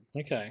Red Hood.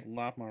 Okay.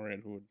 Love my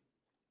Red Hood.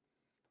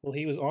 Well,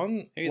 he was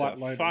on Who White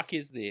the Lotus. fuck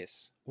is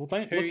this? Well,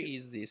 don't Who look.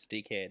 is this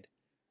dickhead?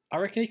 I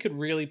reckon he could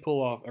really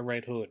pull off a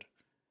Red Hood.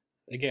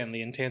 Again,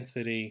 the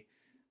intensity,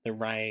 the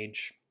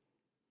rage.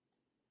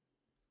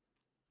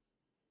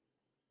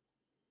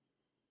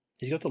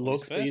 He's got the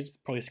looks, but he's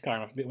probably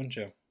scarring off a bit, wouldn't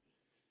you?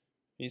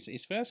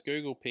 His first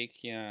Google pick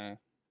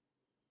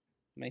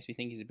makes me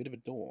think he's a bit of a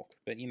dork,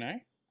 but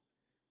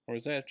or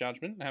reserve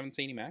judgment. I haven't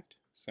seen him act,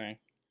 so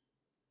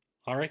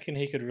I reckon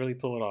he could really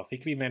pull it off. He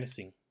could be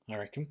menacing, I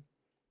reckon.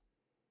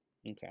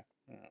 okay.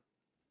 All right.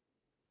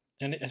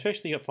 And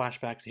especially you got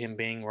flashbacks of him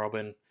being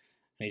Robin, and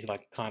he's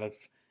like kind of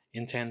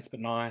intense but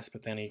nice,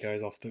 but then he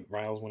goes off the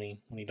rails when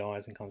he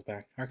dies and comes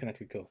back. I reckon that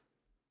could be cool.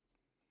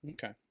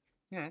 Okay.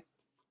 All right.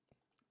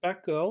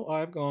 Batgirl,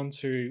 I've gone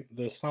to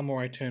The Summer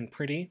I Turned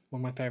Pretty, one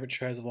of my favourite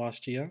shows of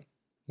last year,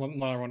 not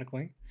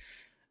ironically.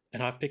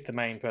 And I've picked the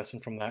main person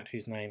from that,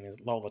 whose name is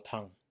Lola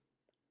Tongue.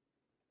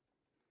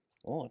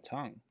 Oh, a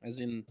tongue, as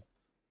in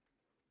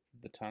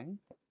the tongue.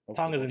 of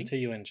Tongue the is in body?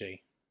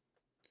 T-U-N-G.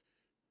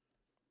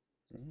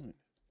 Right. Well,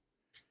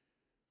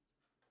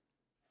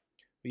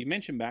 you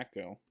mentioned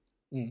Batgirl.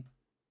 Mm.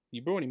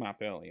 You brought him up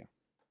earlier.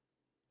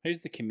 Who's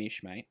the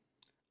commish, mate?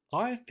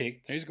 I've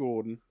picked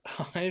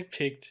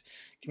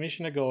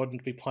Commissioner Gordon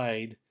to be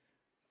played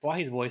by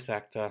his voice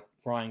actor,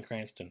 Bryan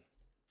Cranston.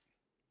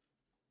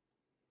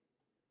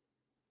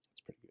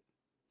 It's pretty good.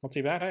 Not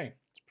too bad, hey?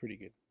 It's pretty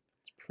good.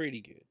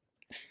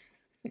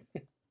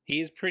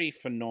 He is pretty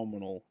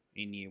phenomenal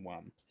in year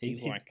one.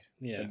 He's like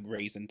yeah. the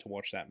reason to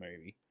watch that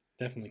movie.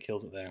 Definitely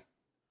kills it there.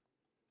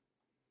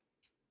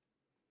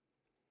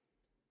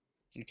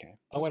 Okay.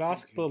 I would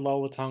ask for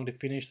Lola Tongue to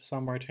finish the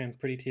Summer I Turned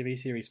Pretty TV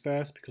series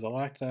first because I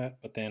liked that,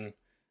 but then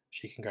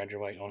she can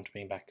graduate on to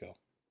being Batgirl.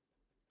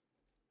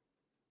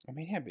 I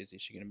mean, how busy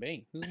is she going to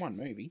be? This is one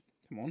movie.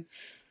 Come on.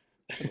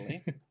 Fiddle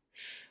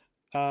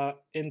here.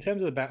 In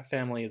terms of the Bat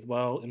family as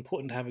well,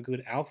 important to have a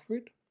good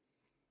Alfred.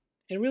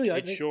 And really, I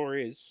It think sure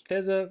is.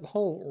 there's a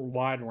whole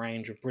wide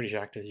range of British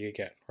actors you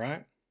get,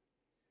 right?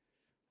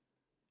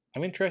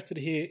 I'm interested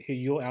to hear who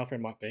your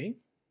Alfred might be.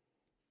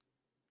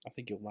 I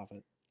think you'll love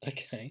it.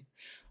 Okay.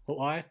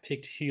 Well, I've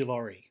picked Hugh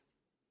Laurie.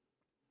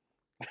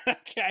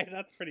 Okay,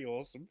 that's pretty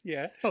awesome.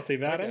 Yeah. Not too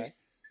bad, Okay.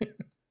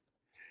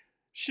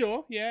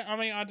 Sure, yeah. I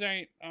mean, I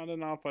don't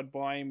know if I'd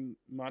buy him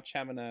much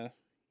having a,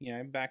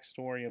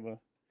 backstory of a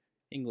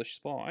English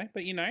spy,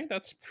 but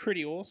that's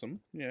pretty awesome.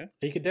 Yeah.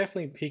 He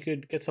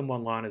could get some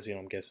one-liners in,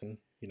 I'm guessing.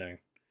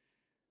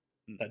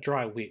 That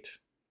dry wit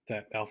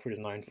that Alfred is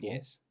known for.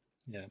 Yes.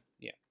 Yeah.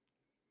 Yeah.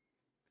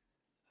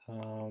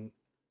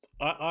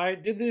 I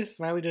did this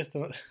mainly just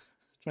to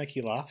make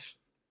you laugh.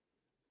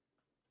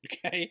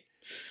 Okay.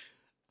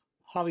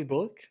 Harvey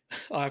Bullock,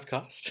 I've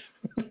cast.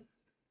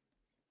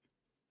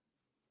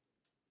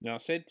 Now, I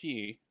said to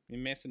you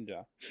in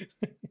Messenger,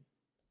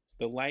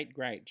 the late,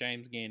 great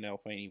James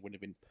Gandolfini would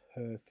have been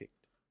perfect.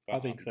 for I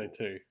think so Harvey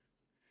too.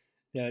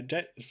 Yeah,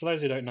 for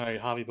those who don't know,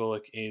 Harvey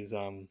Bullock is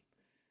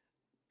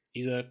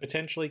he's a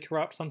potentially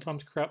corrupt,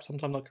 sometimes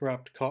not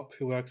corrupt cop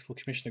who works for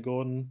Commissioner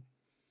Gordon.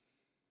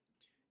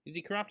 Is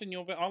he corrupt in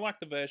your I like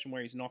the version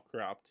where he's not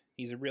corrupt.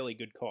 He's a really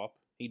good cop.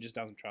 He just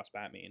doesn't trust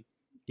Batman.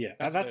 Yeah,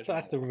 That's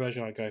that's the the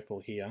version I go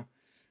for here.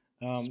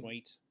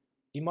 Sweet.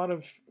 You might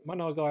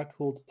know a guy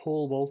called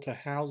Paul Walter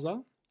Hauser.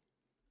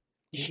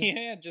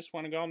 Yeah, just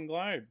won a Golden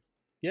Globe.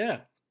 Yeah,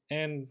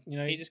 and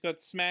He just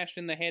got smashed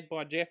in the head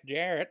by Jeff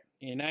Jarrett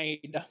in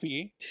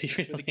AEW did he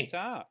with a really?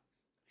 guitar.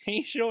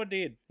 He sure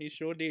did.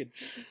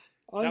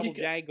 Double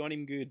J got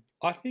him good.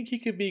 I think he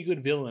could be a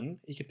good villain.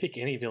 You could pick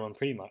any villain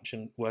pretty much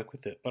and work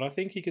with it. But I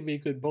think he could be a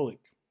good Bullock.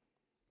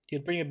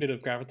 He'd bring a bit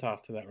of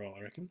gravitas to that role,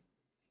 I reckon.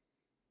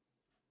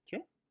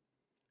 Sure.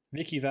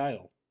 Vicky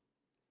Vale.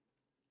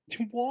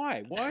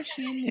 Why? Why is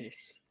she in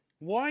this?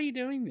 Why are you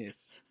doing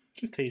this?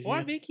 Just teasing Why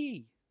you.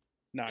 Vicky?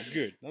 No,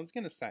 good. I was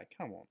going to say,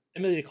 come on.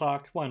 Emilia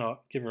Clarke, why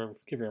not? Give her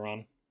a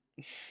run.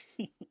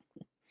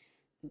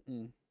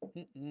 Mm-mm.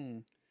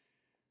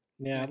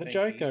 Now, No, the thank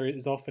Joker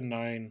is often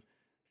known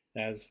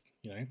as,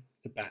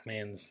 the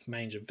Batman's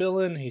major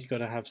villain. He's got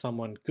to have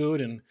someone good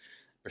and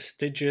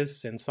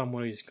prestigious and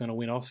someone who's going to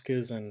win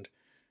Oscars and,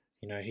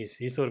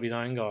 he's sort of his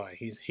own guy.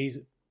 He's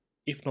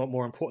if not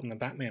more important than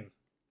Batman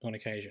on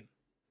occasion.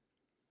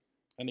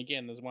 And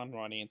again, there's one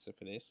right answer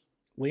for this.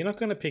 Well, you're not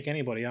going to pick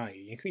anybody, are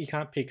you? You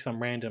can't pick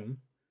some random.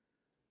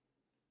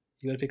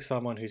 You got to pick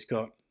someone who's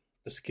got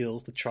the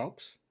skills, the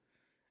chops,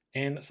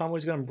 and someone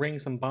who's going to bring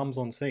some bums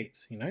on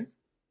seats,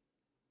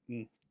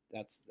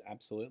 That's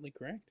absolutely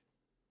correct.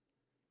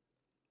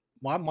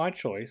 My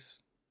choice,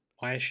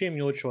 I assume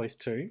your choice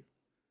too,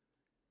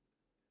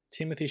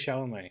 Timothy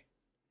Chalamet.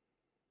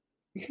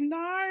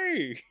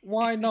 No!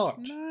 Why not?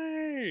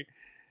 No!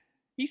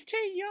 He's too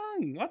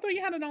young. I thought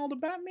you had an older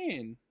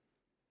Batman.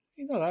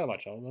 He's not that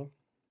much older.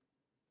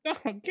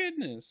 Oh,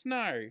 goodness.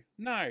 No.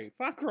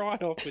 Fuck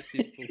right off with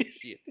this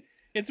bullshit.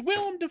 It's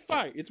Willem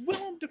Dafoe.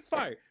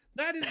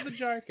 That is the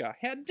Joker.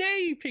 How dare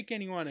you pick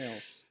anyone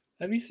else?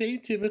 Have you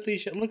seen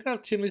Look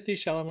up Timothy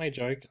Chalamet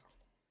Joker.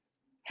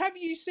 Have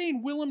you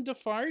seen Willem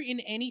Dafoe in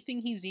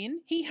anything he's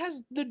in? He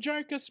has the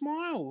Joker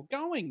smile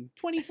going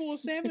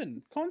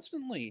 24/7,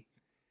 constantly.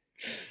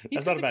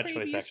 That's not a bad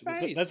choice,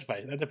 actually. That's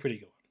a pretty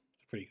good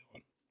one.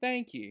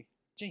 Thank you.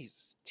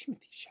 Jesus.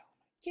 Timothy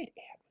Chalamet. Get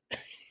out with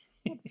that.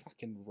 What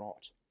fucking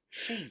rot.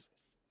 Jesus.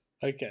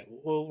 Okay,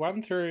 we'll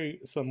run through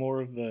some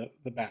more of the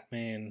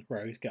Batman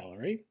Rogues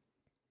Gallery.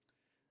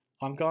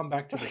 I'm going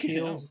back to the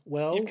heels.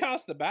 Well, you've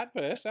cast the Bat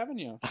verse, haven't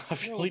you?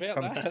 I've You're all really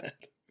about done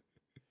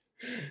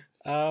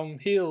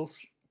that.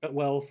 Heels, but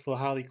well, for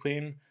Harley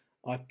Quinn,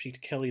 I've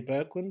picked Kelly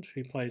Berkland,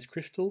 who plays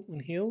Crystal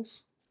in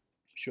Heels.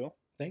 Sure.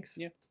 Thanks.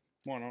 Yeah.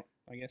 Why not,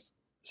 I guess.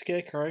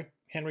 Scarecrow,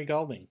 Henry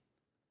Golding.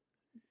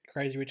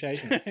 Crazy Rich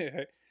Asians.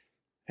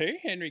 Who?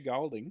 Henry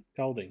Golding?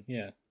 Golding,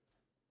 yeah.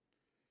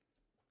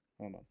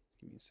 Hold on.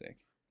 Give me a sec.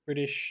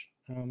 British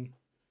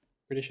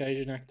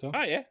Asian actor.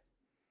 Oh, yeah.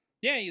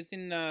 Yeah, he's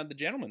in The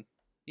Gentleman.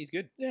 He's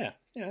good. Yeah,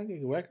 I think it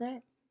could work,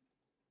 right?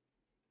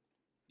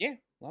 Yeah,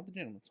 love The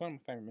Gentleman. It's one of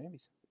my favourite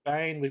movies.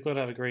 Bane, we've got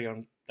to agree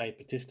on Dave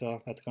Bautista.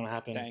 That's going to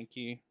happen. Thank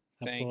you.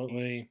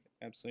 Absolutely.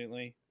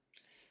 Absolutely.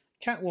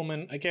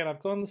 Catwoman, again, I've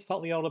gone the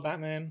slightly older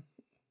Batman.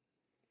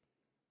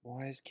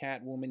 Why is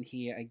Catwoman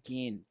here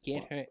again?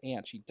 Get her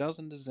out. She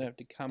doesn't deserve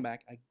to come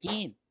back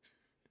again.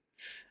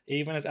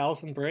 Even as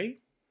Alison Brie.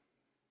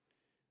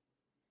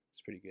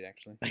 It's pretty good,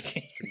 actually. It's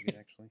pretty good,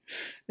 actually.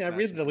 Now, No,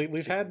 really,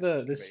 we've had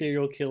the she's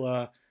serial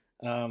killer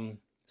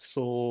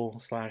Saw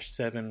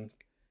 /7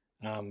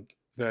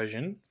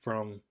 version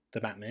from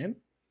the Batman.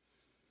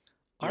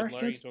 I What reckon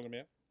Larry are you it's talking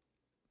about?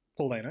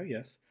 Paul Dano,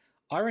 yes.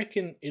 I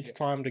reckon it's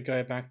time to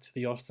go back to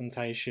the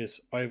ostentatious,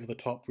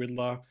 over-the-top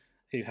Riddler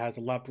who has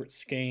elaborate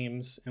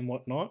schemes and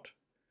whatnot.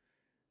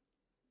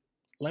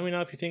 Let me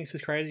know if you think this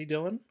is crazy,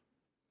 Dylan.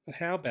 But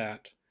how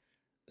about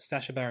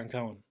Sacha Baron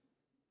Cohen?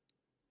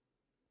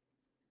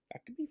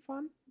 That could be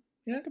fun.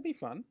 Yeah. That could be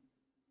fun.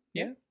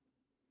 Yeah.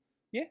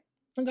 Yeah.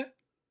 Okay.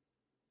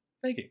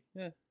 Thank you.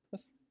 Yeah.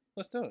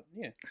 Let's do it.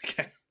 Yeah.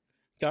 Okay.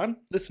 Gun,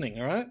 listening,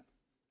 all right?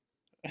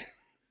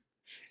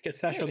 Get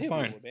Sacha on the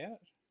phone.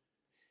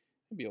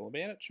 He'll be all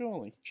about it,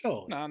 surely.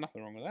 Sure. No,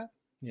 nothing wrong with that.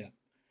 Yeah.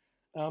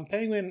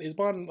 Penguin is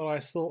one that I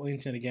saw on the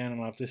internet again,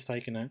 and I've just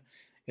taken it.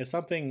 It's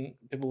something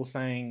people were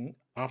saying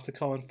after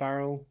Colin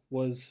Farrell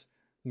was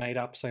made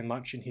up so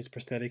much in his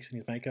prosthetics and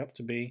his makeup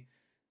to be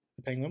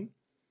the Penguin.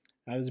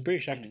 There's a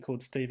British actor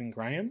called Stephen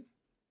Graham.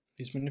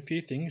 He's been in a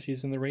few things.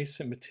 He's in the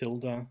recent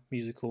Matilda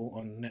musical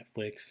on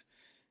Netflix.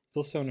 He's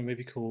also in a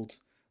movie called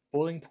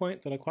Boiling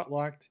Point that I quite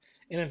liked,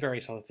 and in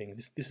various other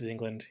things. This is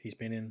England. He's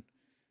been in.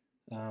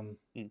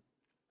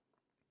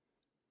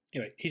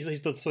 Anyway,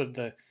 he's the sort of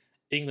the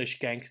English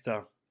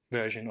gangster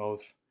version of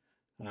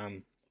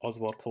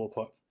Oswald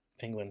Cobblepot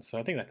Penguin, so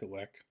I think that could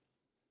work.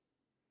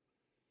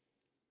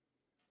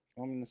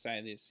 I'm going to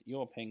say this.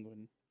 Your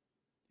Penguin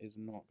is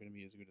not going to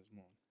be as good as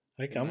mine.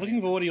 Okay, I'm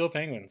looking forward to your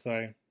Penguin,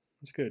 so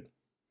it's good.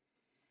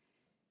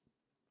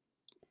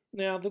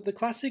 Now, the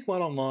classic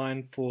one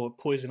online for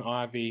Poison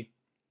Ivy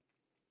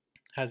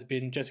has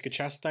been Jessica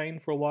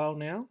Chastain for a while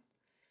now,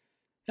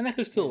 and that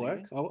could still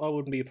work. I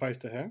wouldn't be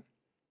opposed to her.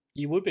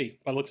 You would be,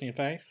 by looks on your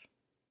face.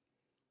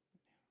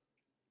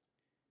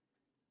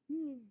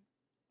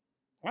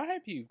 I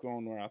hope you've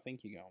gone where I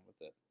think you're going with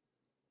it.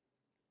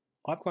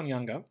 I've gone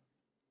younger.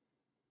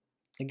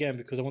 Again,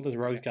 because I want the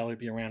Rogues Gallery to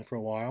be around for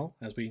a while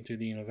as we do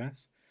the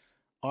universe.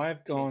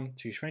 I've gone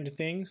to Stranger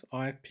Things.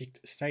 I've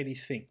picked Sadie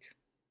Sink.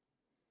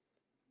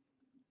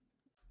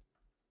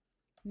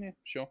 Yeah,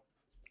 sure.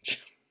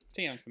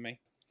 Too young for me.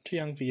 Too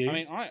young for you. I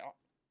mean,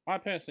 I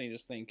personally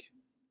just think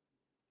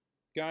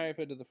go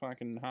over to the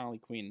fucking Harley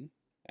Quinn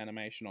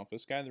animation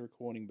office, go to the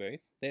recording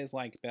booth. There's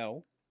Lake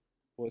Bell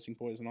voicing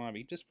Poison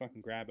Ivy. Just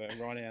fucking grab her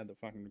right out of the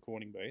fucking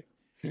recording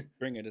booth.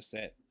 Bring her to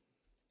set.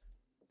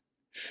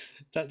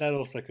 That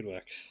also could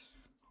work.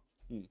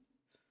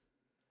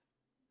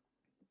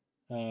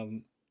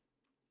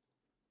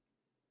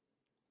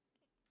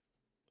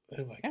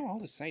 How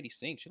old is Sadie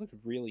Sink? She looks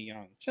really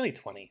young. She's only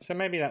 20, so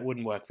maybe that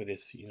wouldn't work for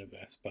this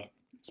universe, but...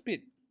 It's a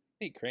bit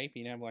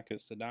creepy to have like a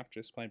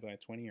seductress played by a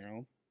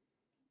 20-year-old.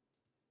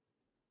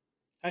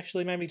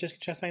 Actually, maybe Jessica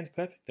Chastain's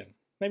perfect then.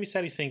 Maybe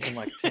Sadie Sink in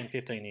like 10,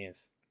 15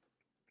 years.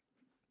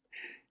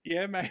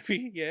 Yeah,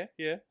 maybe.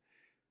 Yeah.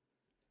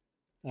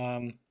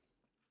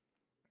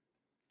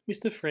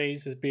 Mr.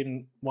 Freeze has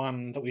been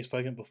one that we've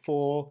spoken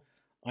before.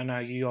 I know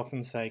you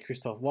often say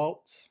Christoph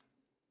Waltz.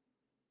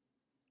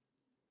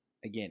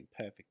 Again,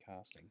 perfect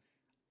casting.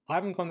 I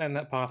haven't gone down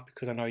that path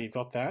because I know you've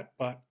got that,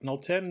 but an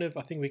alternative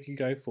I think we could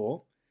go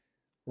for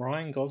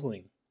Ryan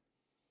Gosling.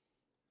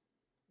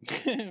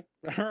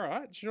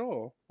 Alright,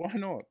 sure. Why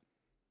not?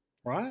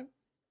 Right?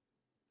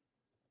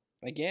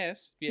 I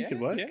guess. Yeah. It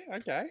could work. Yeah,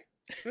 okay.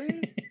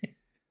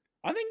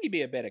 I think he'd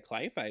be a better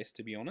Clayface,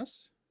 to be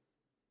honest.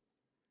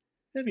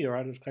 That'd be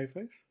alright as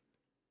Clayface.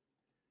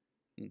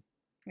 Okay.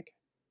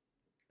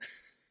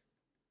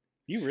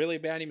 You really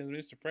about him as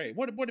Mr. Freeze?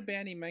 What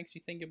about him makes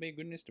you think he'd be a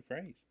good Mr.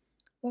 Freeze?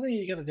 Well, then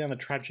you get down the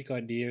tragic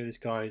idea of this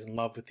guy who's in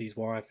love with his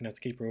wife and has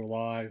to keep her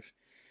alive.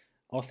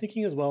 I was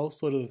thinking as well,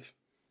 sort of,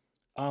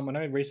 I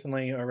know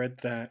recently I read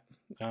that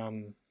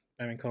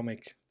Batman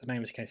comic, the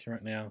name is escaping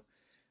right now,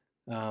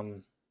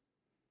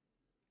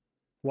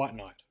 White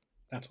Knight,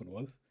 that's what it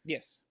was.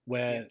 Yes.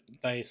 Where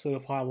they sort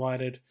of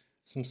highlighted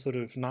some sort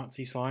of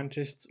Nazi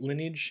scientist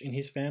lineage in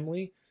his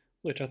family,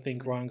 which I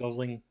think Ryan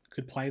Gosling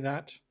could play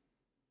that.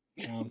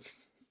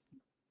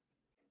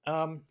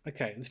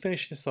 Okay, let's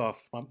finish this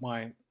off,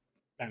 my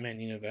Batman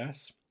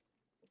universe.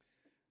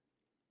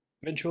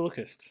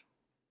 Ventriloquist.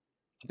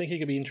 I think he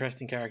could be an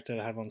interesting character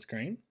to have on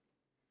screen.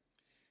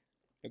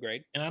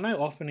 Agreed. And I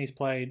know often he's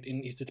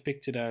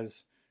depicted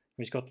as,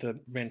 he's got the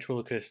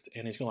ventriloquist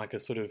and he's got like a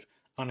sort of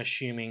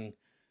unassuming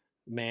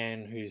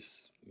man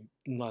who's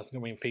not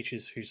really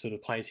features who sort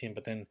of plays him,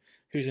 but then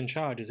who's in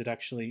charge? Is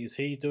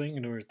he doing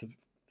it, or is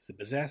it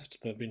possessed,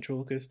 the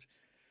ventriloquist?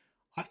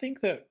 I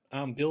think that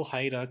Bill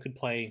Hader could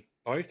play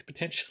both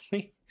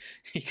potentially.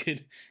 He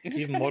could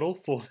give model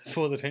for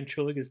the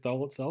ventriloquist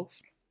doll itself.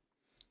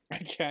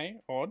 Okay,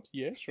 odd.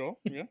 Yeah, sure.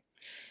 Yeah.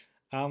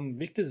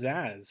 Victor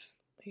Zsasz.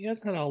 He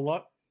hasn't had a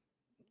lot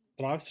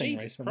that I've seen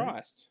Jesus recently.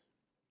 Christ.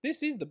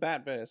 This is the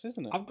Batverse,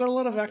 isn't it? I've got a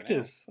lot of Fucking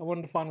actors I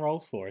wanted to find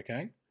roles for,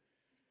 okay?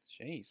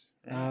 Jeez.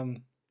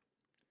 Right.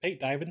 Pete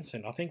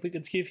Davidson. I think we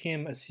could give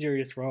him a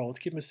serious role. Let's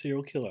give him a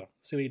serial killer.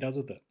 See what he does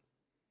with it.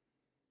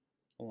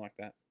 I like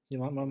that. You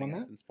like my on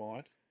that?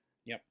 Inspired.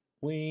 Yep.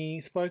 We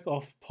spoke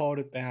off pod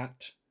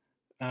about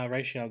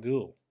Ra's al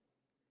Ghul.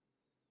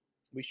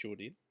 We sure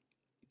did.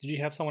 Did you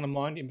have someone in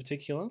mind in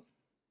particular?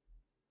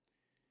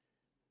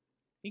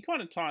 He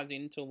kind of ties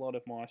into a lot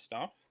of my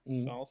stuff,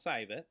 so I'll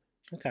save it.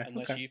 Okay.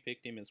 Unless you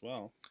picked him as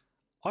well.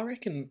 I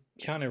reckon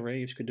Keanu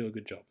Reeves could do a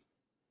good job.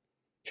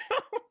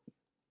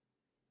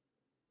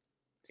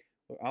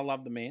 I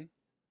love the man.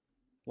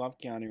 Love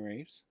Keanu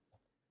Reeves.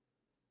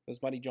 Those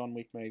bloody John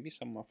Wick movies,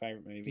 some of my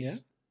favourite movies. Yeah.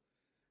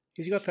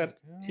 He's got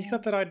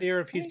that idea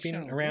of he's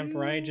been around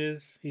for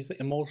ages. He's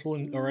immortal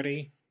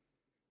already.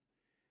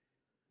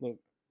 Look,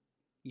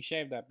 he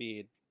shaved that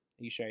beard.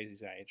 He shows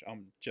his age.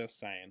 I'm just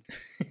saying.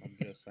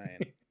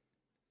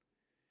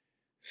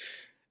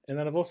 And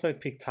then I've also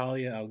picked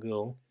Talia al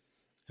Ghul,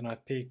 and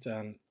I've picked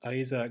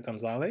Aiza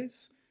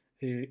Gonzalez,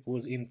 who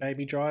was in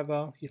Baby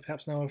Driver. You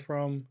perhaps know her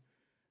from.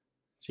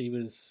 She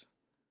was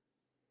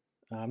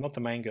not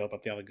the main girl,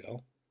 but the other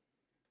girl.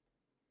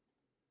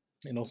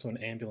 And also an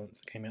Ambulance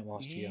that came out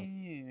last year.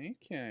 Yeah,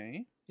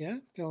 okay. Yeah,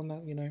 go on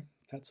that,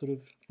 that sort of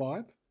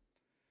vibe.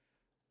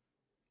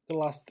 The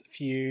last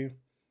few,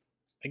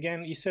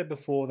 again, you said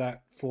before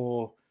that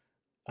for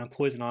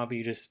Poison Ivy,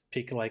 you just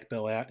pick Lake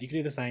Bell out. You could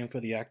do the same for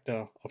the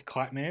actor of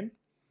Kite Man,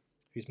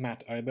 who's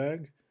Matt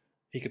Oberg.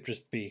 He could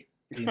just be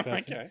the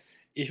person. Okay.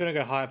 If you want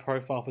to go higher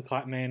profile for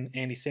Kite Man,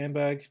 Andy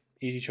Samberg,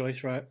 easy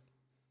choice, right?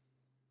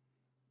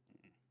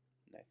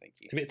 No, thank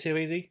you. A bit too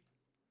easy?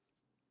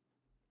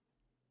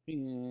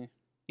 Yeah,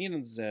 he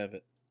didn't deserve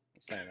it.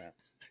 I'll say that.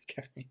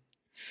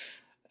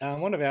 Okay.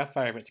 One of our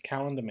favourites,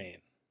 Calendar Man.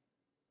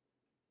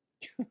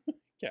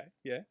 Okay,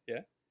 yeah.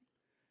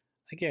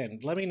 Again,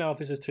 let me know if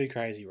this is too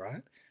crazy,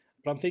 right?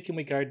 But I'm thinking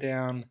we go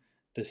down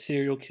the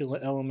serial killer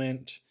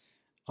element.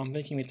 I'm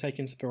thinking we take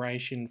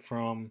inspiration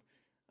from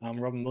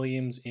Robin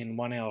Williams in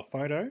 1 Hour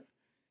Photo.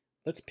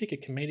 Let's pick a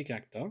comedic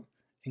actor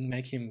and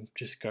make him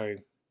just go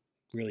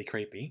really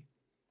creepy.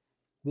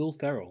 Will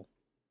Ferrell.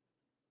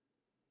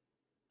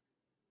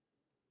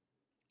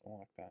 I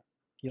like that.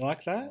 You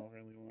like that? I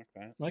really like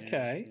that.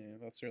 Okay. Yeah,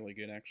 that's really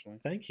good, actually.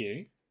 Thank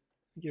you.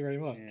 Thank you very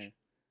much.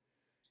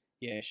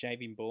 Yeah,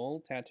 shaving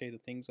bald, tattoo the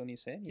things on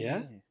his head.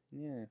 Yeah?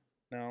 Yeah.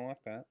 No, I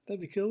like that.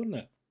 That'd be cool, wouldn't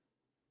it?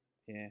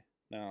 Yeah.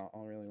 No,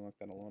 I really like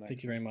that a lot.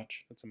 Thank you very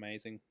much. That's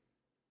amazing.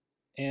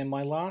 And And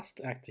my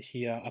last actor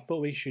here, I thought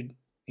we should,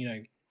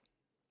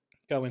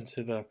 go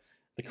into the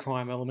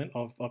crime element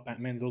of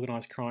Batman, the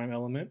organised crime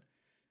element.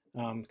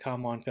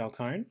 Carmine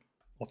Falcone,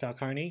 or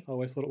Falcone, I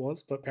always thought it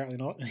was, but apparently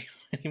not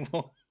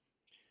anymore.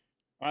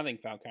 I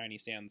think Falcone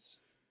sounds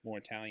more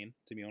Italian,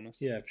 to be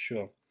honest. Yeah, for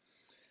sure.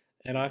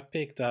 And I've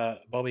picked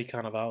Bobby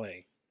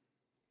Cannavale.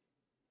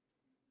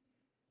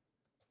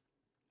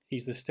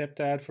 He's the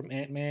stepdad from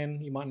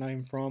Ant-Man. You might know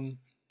him from,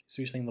 he's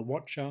usually in The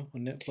Watcher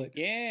on Netflix.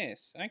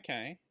 Yes,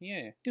 okay,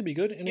 yeah. He'll be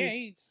good. And Yeah,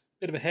 he's a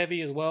bit of a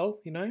heavy as well,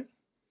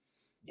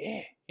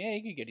 Yeah,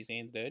 he could get his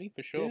hands dirty,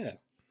 for sure. Yeah.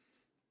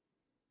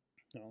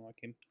 I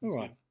like him. All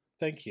right.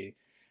 Thank you.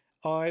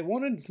 I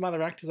wanted some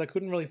other actors I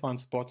couldn't really find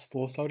spots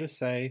for, so I'll just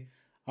say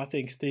I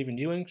think Stephen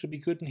Ewing should be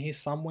good in here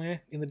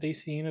somewhere in the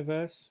DC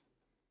universe.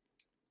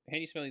 How do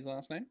you spell his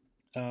last name?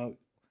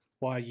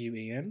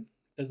 Yuen,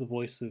 as the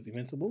voice of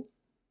Invincible.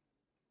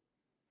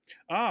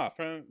 Ah,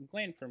 from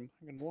Glenn from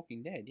fucking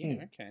Walking Dead.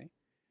 Yeah, okay.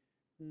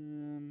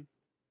 Can't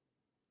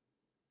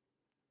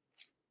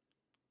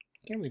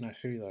really know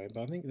who though,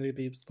 but I think there'd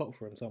be a spot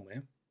for him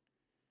somewhere.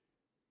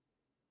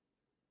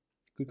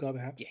 Good guy,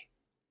 perhaps.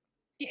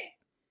 Yeah.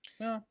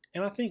 Well,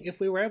 And I think if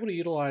we were able to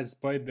utilise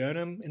Bo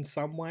Burnham in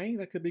some way,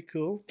 that could be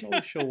cool. Not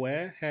really sure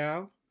where,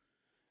 how.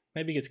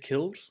 Maybe he gets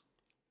killed.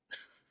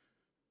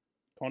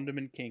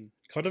 Condiment King.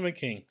 Condiment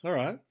King. All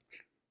right.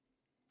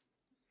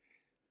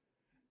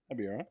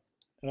 That'd be all right.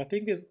 And I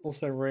think there's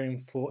also room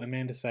for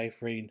Amanda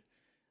Seyfried,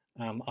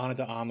 Ana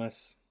de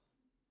Armas,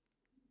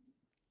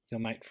 your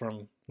mate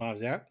from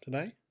Knives Out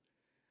today.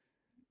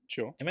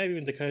 Sure. And maybe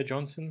even Dakota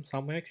Johnson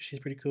somewhere, because she's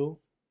pretty cool.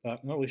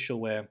 But I'm not really sure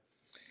where.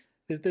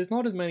 There's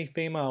not as many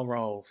female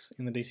roles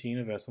in the DC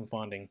universe, I'm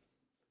finding,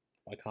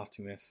 by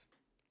casting this.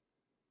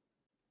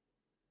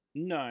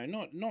 No,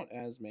 not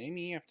as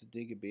many. You have to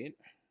dig a bit.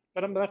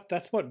 But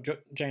that's what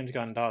James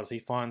Gunn does. He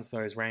finds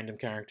those random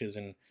characters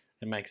and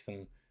makes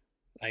them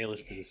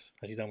A-listers,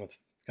 as he's done with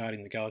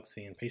Guardian of the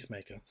Galaxy and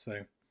Peacemaker.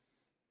 So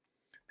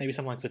maybe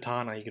someone like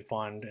Zatanna you could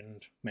find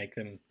and make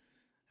them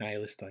an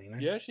A-lister,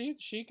 Yeah,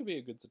 she could be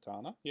a good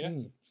Zatanna. Yeah.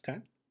 Okay.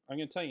 I'm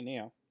going to tell you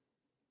now,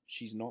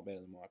 she's not better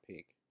than my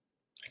pick.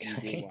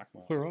 Okay. You will like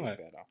my All right.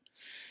 pick better.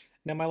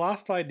 Now, my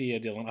last idea,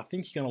 Dylan, I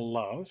think you're going to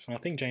love, and I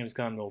think James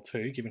Gunn will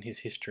too, given his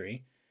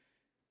history.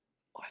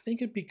 I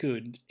think it'd be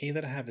good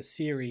either to have a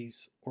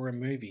series or a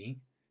movie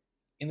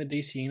in the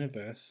DC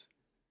universe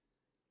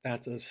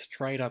that's a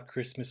straight-up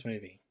Christmas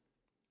movie.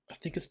 I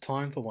think it's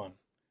time for one.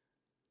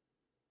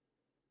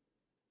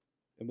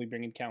 Are we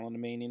bringing Calendar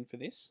Man in for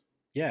this?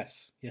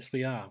 Yes,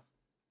 we are.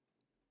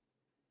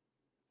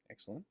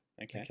 Excellent.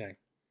 Okay. Okay.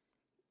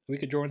 We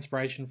could draw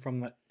inspiration from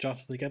that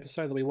Justice League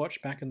episode that we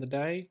watched back in the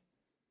day.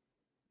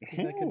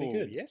 That could be Ooh,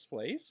 good. Yes,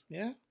 please.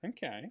 Yeah?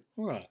 Okay.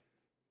 All right.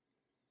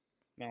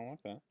 No, I like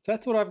that. So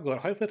that's what I've got.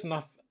 Hopefully that's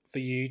enough for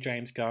you,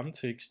 James Gunn,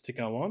 to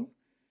go on.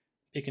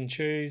 You can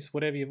choose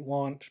whatever you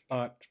want,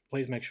 but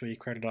please make sure you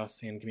credit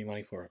us and give me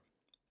money for it.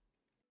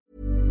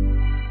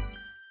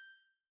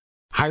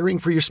 Hiring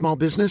for your small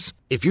business?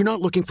 If you're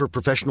not looking for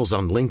professionals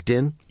on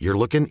LinkedIn, you're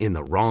looking in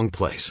the wrong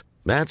place.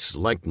 That's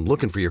like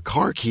looking for your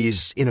car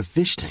keys in a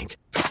fish tank.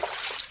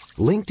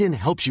 LinkedIn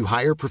helps you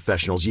hire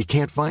professionals you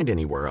can't find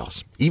anywhere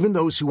else, even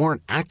those who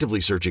aren't actively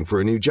searching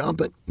for a new job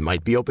but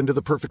might be open to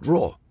the perfect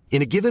role.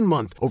 In a given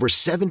month, over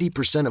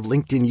 70% of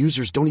LinkedIn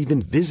users don't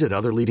even visit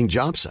other leading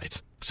job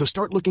sites. So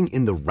start looking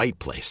in the right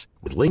place.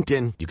 With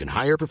LinkedIn, you can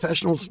hire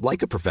professionals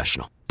like a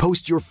professional.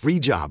 Post your free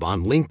job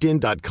on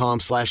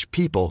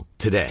linkedin.com/people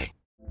today.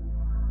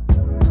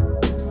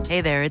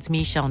 Hey there, it's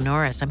Michelle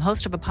Norris. I'm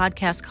host of a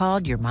podcast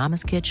called Your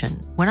Mama's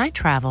Kitchen. When I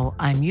travel,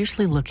 I'm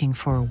usually looking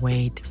for a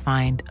way to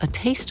find a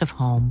taste of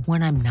home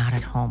when I'm not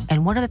at home.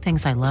 And one of the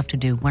things I love to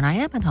do when I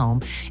am at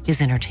home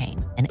is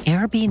entertain. And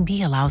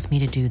Airbnb allows me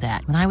to do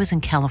that. When I was in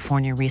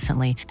California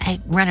recently, I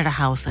rented a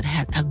house that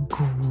had a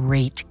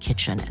great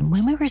kitchen. And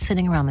when we were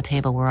sitting around the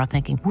table, we're all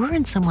thinking, we're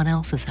in someone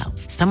else's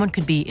house. Someone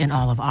could be in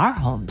all of our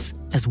homes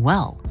as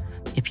well.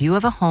 If you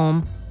have a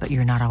home, but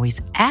you're not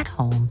always at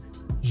home,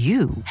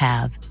 you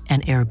have an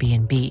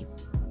Airbnb.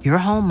 Your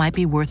home might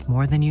be worth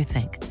more than you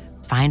think.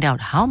 Find out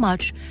how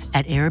much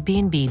at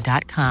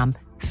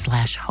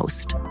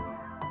airbnb.com/host.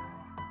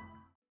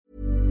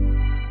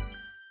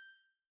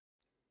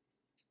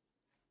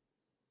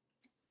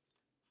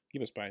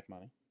 Give us both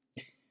money.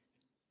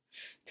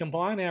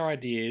 Combine our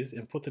ideas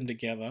and put them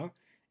together,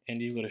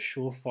 and you've got a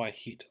surefire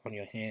hit on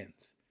your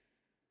hands.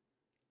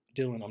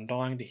 Dylan, I'm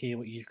dying to hear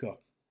what you've got.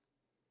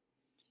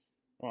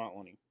 All right,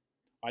 Lonnie.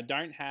 I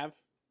don't have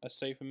a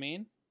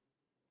Superman.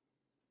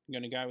 I'm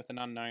going to go with an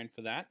unknown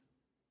for that,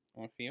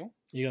 I feel.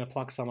 You're going to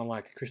pluck someone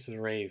like Christopher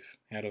Reeve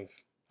out of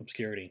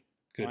obscurity.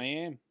 Good. I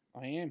am.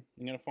 I'm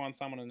going to find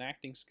someone in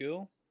acting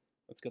school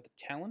that's got the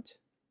talent,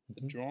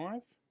 the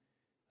drive,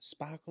 the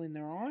sparkle in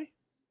their eye.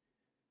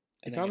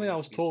 If only I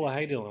was taller,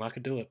 hey Dylan, I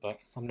could do it, but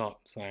I'm not,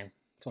 so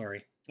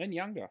sorry. And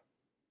younger. I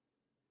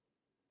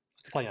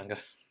can play younger.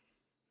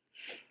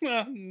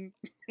 I'm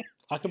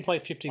I can play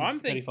 15 to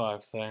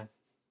 35, so...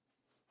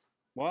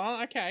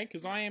 Well, okay,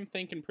 because I am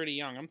thinking pretty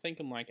young. I'm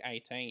thinking like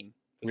 18.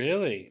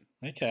 Really?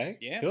 Okay,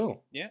 yeah,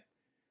 cool. Yeah.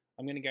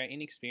 I'm going to go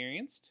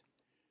inexperienced.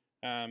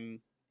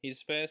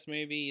 His first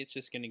movie, it's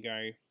just going to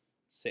go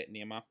setting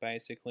him up,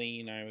 basically.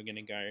 You know, we're going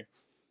to go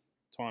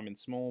time in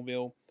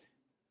Smallville.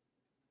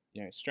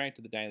 You know, straight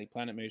to the Daily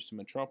Planet, moves to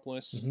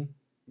Metropolis. Mm-hmm.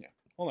 Yeah,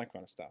 all that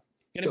kind of stuff.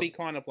 Going to be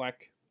kind of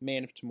like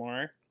Man of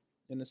Tomorrow,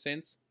 in a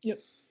sense.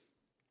 Yep.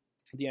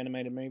 The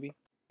animated movie.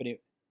 But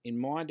in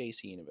my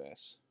DC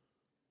universe,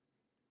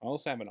 I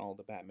also have an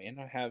older Batman.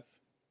 I have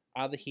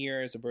other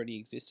heroes have already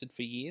existed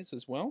for years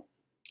as well.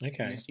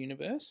 Okay. In this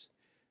universe.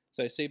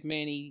 So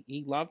Superman,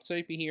 he loved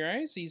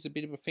superheroes. He's a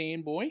bit of a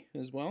fanboy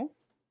as well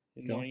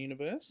in my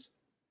universe.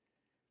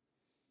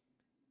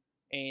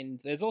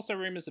 And there's also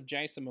rumors of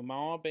Jason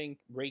Momoa being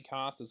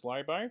recast as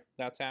Lobo.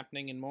 That's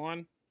happening in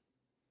mine.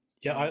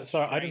 Yeah,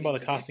 I didn't bother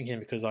casting him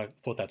because I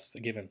thought that's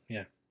a given.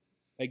 Yeah.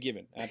 A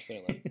given,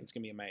 absolutely. It's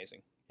going to be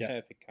amazing. Yeah.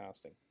 Perfect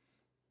casting.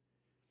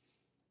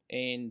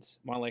 And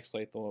my Lex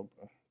Luthor,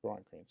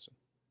 Bryan Cranston.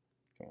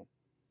 Come on.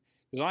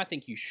 Because I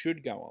think you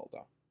should go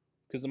older.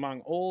 Because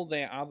among all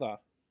their other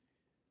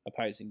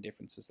opposing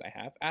differences they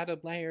have, add a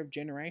layer of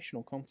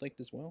generational conflict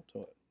as well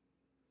to it.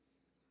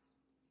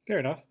 Fair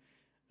enough.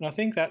 And I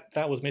think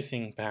that was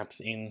missing perhaps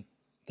in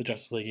the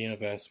Justice League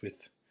universe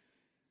with...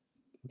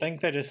 I think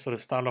they just sort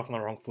of started off on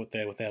the wrong foot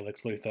there with their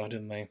Lex Luthor,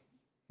 didn't they?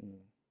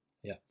 Mm.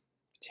 Yeah.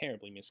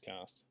 Terribly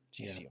miscast.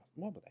 Jesse, Yeah.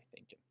 what were they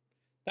thinking?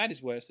 That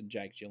is worse than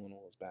Jake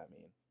Gyllenhaal as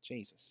Batman.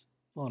 Jesus.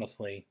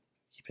 Honestly,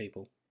 you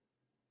people.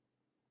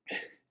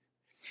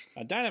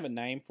 I don't have a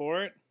name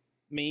for it.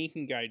 I mean, you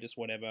can go just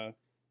whatever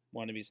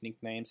one of his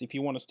nicknames. If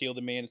you want to steal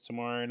the Man of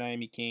Tomorrow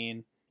name, you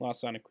can.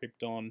 Last Son of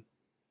Krypton.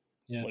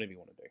 Yeah. Whatever you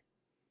want to do.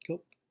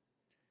 Cool.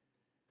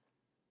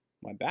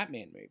 My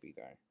Batman movie,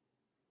 though,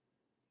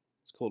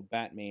 it's called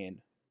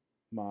Batman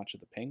March of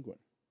the Penguin.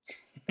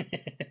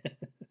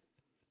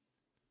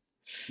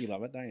 You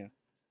love it, don't you?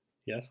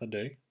 Yes, I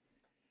do.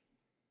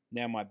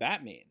 Now, my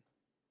Batman,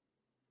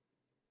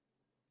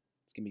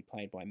 it's going to be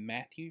played by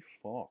Matthew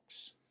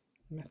Fox.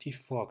 Matthew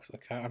Fox.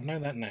 Okay, I know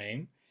that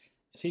name.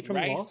 Is he from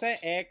Racer Lost?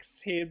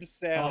 X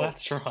himself. Oh,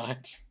 that's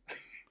right.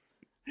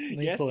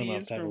 Yes, he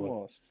is from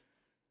Lost.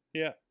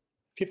 Yeah.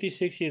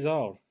 56 years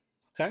old.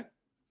 Okay.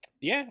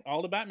 Yeah,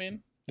 older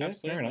Batman. Yeah,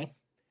 Absolutely. fair enough.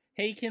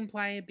 He can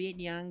play a bit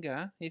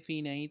younger if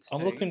he needs to.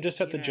 I'm looking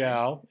just at the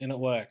jowl, and it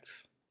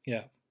works.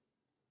 Yeah.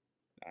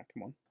 Ah,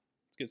 come on.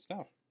 It's good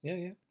stuff. Yeah,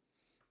 yeah.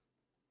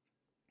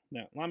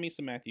 No, love me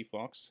some Matthew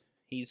Fox.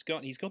 He's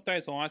got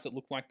those eyes that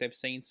look like they've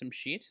seen some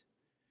shit.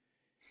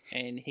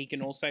 And he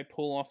can also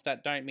pull off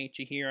that don't meet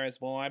your heroes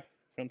vibe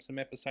from some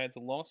episodes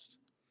of Lost.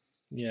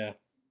 Yeah.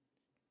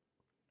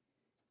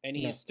 And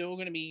he's still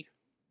going to be...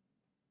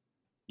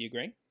 You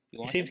agree? You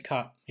like He seems him?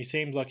 cut. He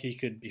seems like he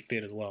could be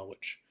fit as well,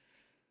 which...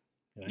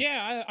 You know.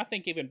 Yeah, I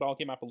think even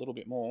bulk him up a little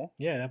bit more.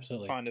 Yeah,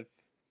 absolutely. Kind of...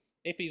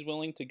 If he's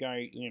willing to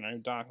go,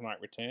 Dark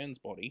Knight Returns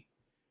body,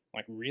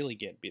 like really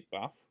get a bit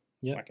buff,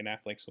 like an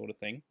Affleck sort of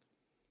thing,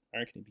 I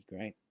reckon he'd be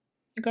great.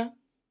 Okay.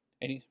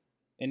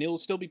 And he'll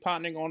still be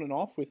partnering on and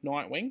off with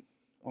Nightwing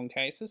on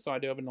cases, so I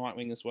do have a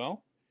Nightwing as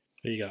well.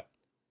 Who you got?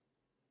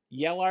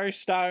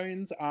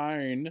 Yellowstone's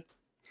own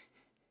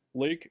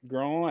Luke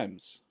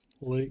Grimes.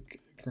 Luke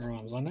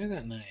Grimes. I know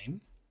that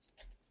name.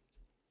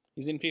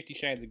 He's in 50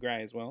 Shades of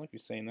Grey as well, if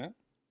you've seen that.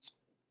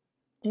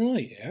 Oh,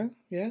 yeah.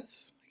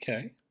 Yes.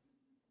 Okay.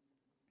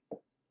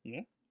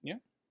 Yeah, yeah.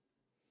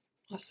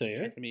 I see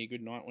That it. can be a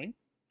good Nightwing.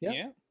 Yep.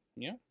 Yeah,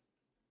 yeah.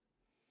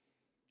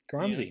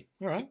 Grimesy.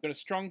 All right. He's got a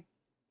strong...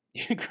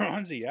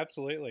 Grimesy,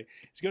 absolutely.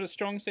 He's got a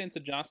strong sense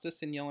of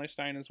justice in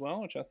Yellowstone as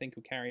well, which I think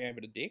will carry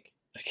over to Dick.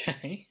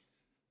 Okay.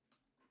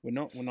 We're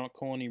not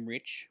calling him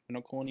Rich. We're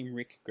not calling him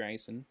Rick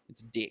Grayson.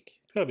 It's Dick.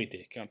 It's got to be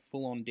Dick. Going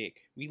full on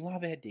Dick. We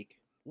love our Dick.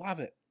 Love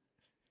it.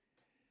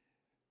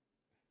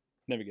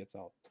 Never gets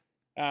old.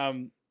 Now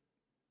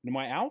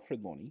my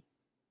Alfred Lonnie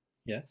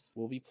Yes.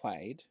 will be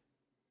played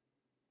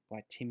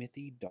by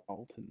Timothy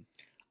Dalton.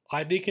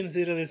 I did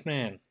consider this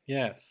man.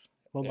 Yes.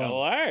 Well done.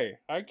 Hello.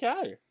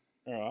 Okay.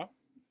 All right.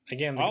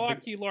 Again, I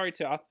like you, Laurie,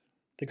 too.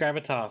 the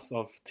gravitas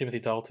of Timothy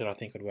Dalton, I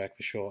think, would work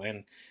for sure.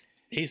 And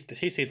he's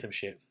seen some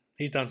shit.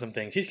 He's done some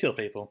things. He's killed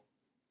people.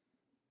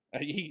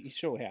 He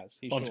sure has.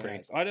 He On sure screen.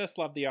 has. I just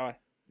love the yeah.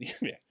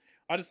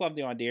 I just love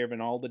the idea of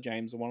an older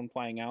James Wan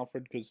playing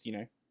Alfred because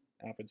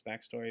Alfred's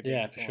backstory.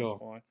 Yeah, for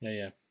sure.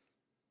 Yeah.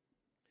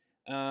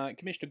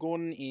 Commissioner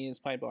Gordon is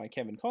played by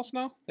Kevin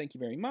Costner. Thank you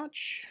very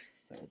much.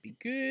 That would be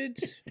good.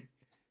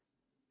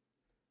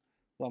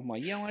 Love my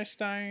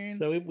Yellowstone.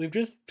 So we've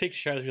just picked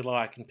shows we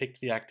like and picked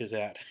the actors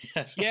out.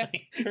 Yeah,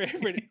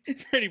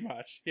 pretty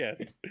much,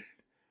 yes.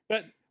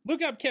 But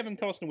look up Kevin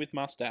Costner with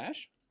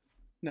mustache.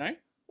 No,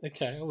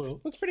 Okay, I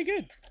will. looks pretty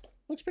good.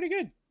 Looks pretty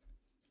good.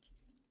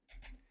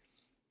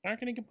 I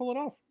reckon he can pull it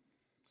off.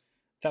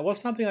 That was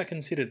something I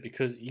considered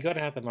because you got to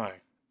have the mo.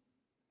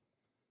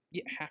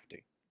 You have to.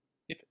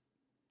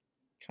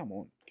 Come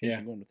on, Yeah.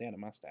 Kirsten Gordon without a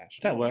mustache.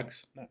 That No,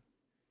 works. No.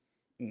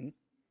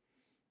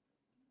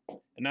 Mm-hmm.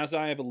 And as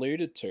I have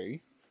alluded to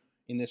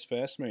in this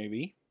first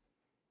movie,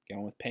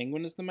 going with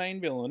Penguin as the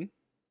main villain,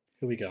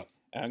 Who we got?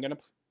 I'm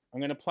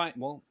gonna play.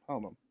 Well,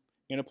 hold on.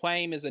 I'm gonna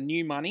play him as a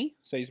new money.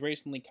 So he's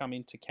recently come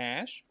into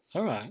cash,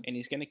 All right. and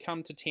he's gonna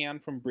come to town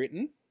from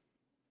Britain.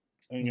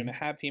 I'm gonna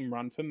have him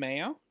run for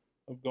mayor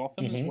of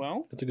Gotham as Mhm.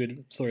 well. That's a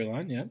good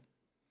storyline, yeah.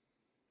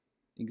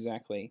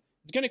 Exactly.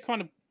 It's gonna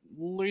kind of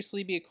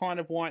loosely be a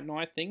kind of White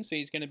Knight thing. So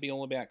he's gonna be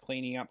all about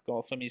cleaning up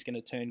Gotham. He's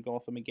gonna turn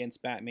Gotham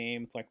against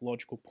Batman with like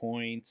logical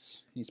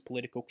points. His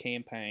political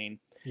campaign.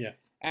 Yeah.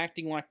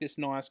 Acting like this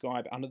nice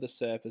guy, but under the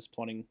surface,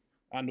 plotting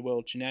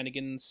underworld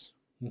shenanigans,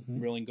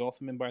 Mm-hmm. ruling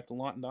Gotham in both the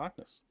light and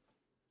darkness.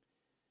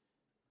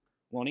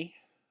 Lonnie,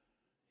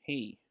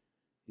 he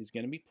is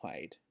going to be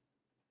played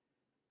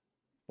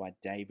by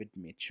David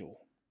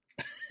Mitchell.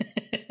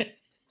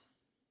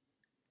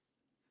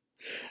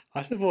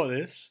 I support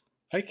this.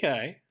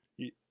 Okay.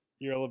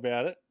 You're all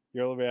about it?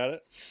 You're all about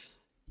it?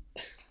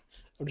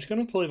 I'm just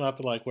going to pull him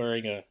up like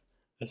wearing a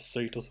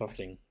suit or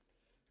something.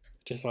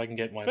 Just so I can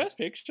get my... First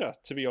picture,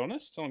 to be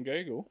honest, on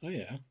Google. Oh,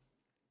 yeah.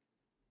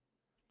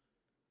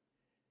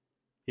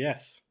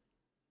 Yes.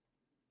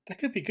 That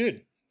could be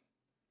good.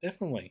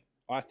 Definitely.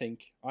 I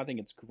think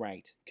it's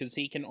great because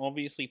he can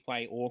obviously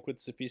play awkward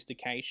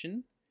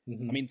sophistication.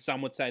 Mhm. I mean,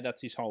 some would say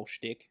that's his whole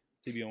shtick,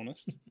 to be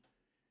honest.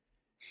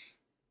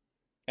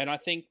 And I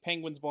think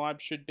Penguin's vibe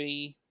should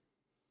be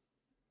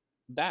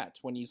that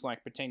when he's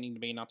like pretending to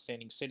be an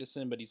upstanding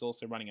citizen, but he's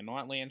also running a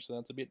night lounge, so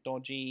that's a bit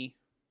dodgy.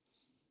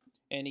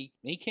 And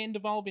he can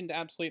devolve into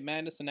absolute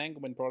madness and anger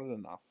when prodded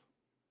enough.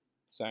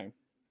 So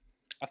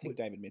I think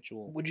David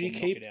Mitchell Would you will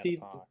knock keep it out of the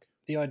park.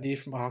 the idea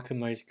from Arkham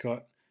where he's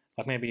got,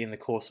 like maybe in the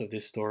course of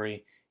this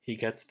story, he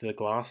gets the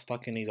glass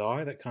stuck in his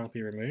eye that can't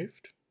be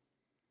removed?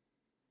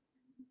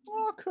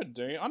 Well, I could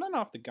do. I don't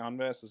know if the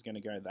Gunverse is going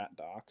to go that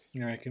dark.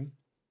 You reckon?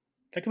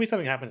 That could be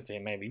something happens to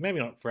him, maybe. Maybe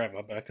not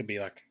forever, but it could be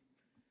like...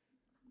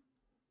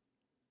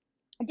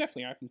 I'm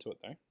definitely open to it,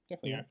 though.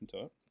 Definitely Yeah. open to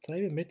it.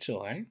 David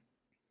Mitchell, eh?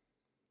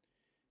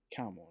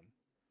 Come on.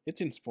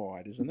 It's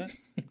inspired, isn't it?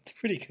 It's a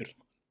pretty good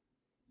one.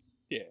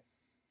 Yeah.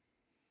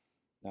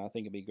 No, I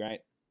think it'd be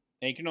great.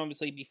 And he can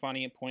obviously be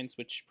funny at points,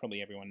 which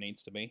probably everyone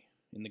needs to be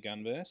in the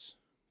Gunverse.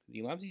 Because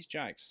he loves his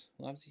jokes.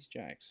 Loves his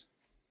jokes.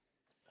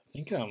 I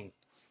think,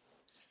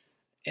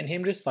 and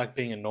him just like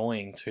being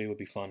annoying too would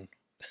be fun.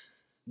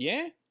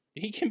 Yeah,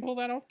 he can pull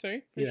that off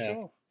too, for Yeah.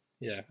 sure.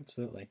 Yeah,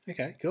 absolutely.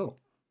 Okay, cool.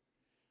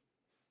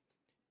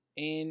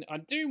 And I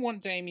do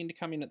want Damien to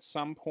come in at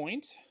some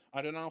point.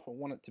 I don't know if I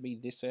want it to be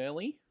this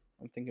early.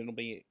 I'm thinking it'll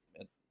be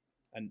at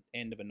an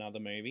end of another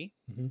movie.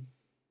 Mm-hmm.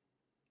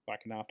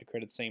 Like an after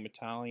credit scene with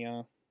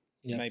Talia.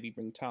 Yeah. Maybe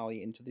bring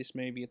Talia into this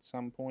movie at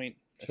some point.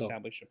 Sure.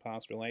 Establish a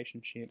past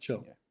relationship.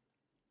 Sure. Yeah.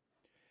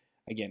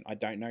 Again, I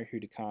don't know who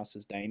to cast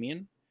as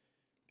Damien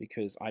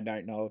because I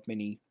don't know of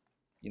many,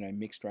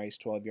 mixed race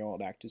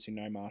 12-year-old actors who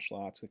know martial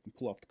arts that can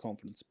pull off the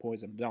confidence of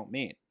poison adult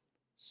man.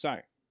 So,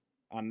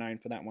 unknown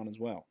for that one as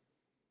well.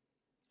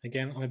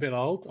 Again, I'm a bit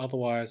old.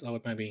 Otherwise, I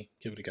would maybe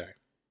give it a go.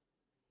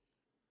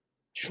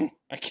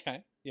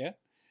 Okay, yeah.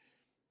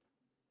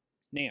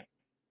 Now, you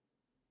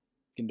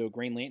can do a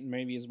Green Lantern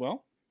movie as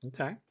well,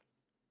 Okay.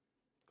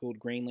 called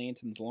Green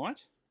Lantern's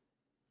Light.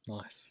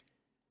 Nice.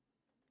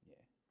 Yeah,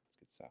 it's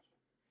good stuff.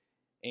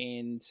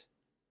 And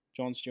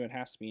Jon Stewart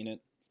has to be in it.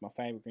 It's my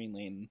favourite Green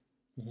Lantern.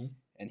 Mm-hmm.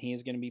 and he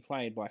is going to be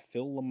played by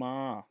Phil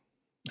Lamar.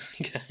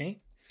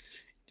 Okay.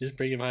 Just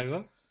bring him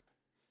over.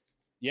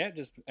 Yeah,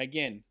 just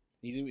again,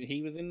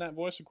 he was in that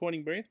voice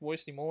recording booth,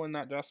 voiced him all in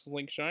that Justice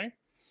League show.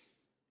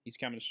 He's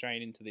coming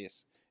straight into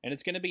this, and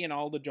it's going to be an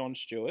older Jon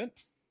Stewart,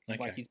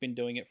 like he's been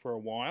doing it for a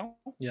while.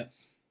 Yeah.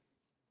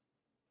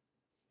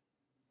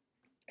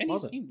 And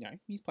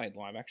he's played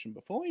live action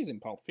before. He's in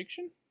Pulp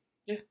Fiction.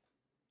 Yeah.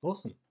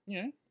 Awesome.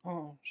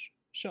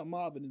 Shot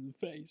Marvin in the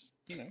face.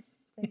 Great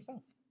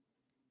stuff.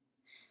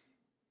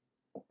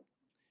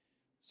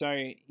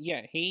 So,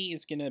 yeah, he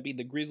is going to be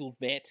the grizzled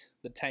vet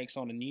that takes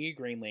on a new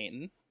Green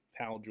Lantern,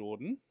 Hal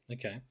Jordan,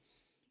 Okay.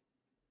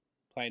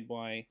 played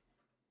by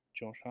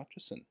Josh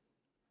Hutcherson.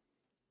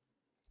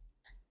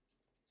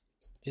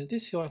 Is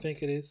this who I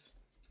think it is?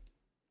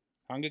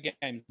 Hunger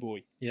Games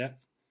boy. Yeah.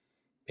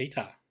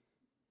 Peter.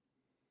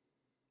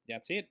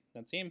 That's it.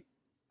 That's him.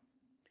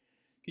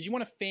 Because you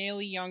want a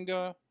fairly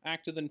younger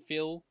actor than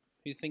Phil,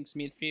 who thinks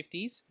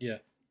mid-50s, Yeah.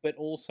 but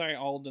also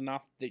old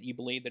enough that you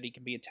believe that he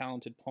can be a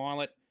talented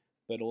pilot,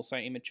 but also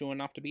immature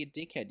enough to be a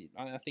dickhead.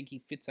 I think he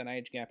fits that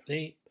age gap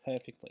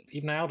perfectly.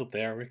 You've nailed it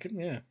there, I reckon.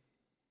 Yeah.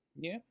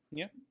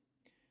 Yeah.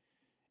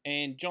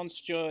 And Jon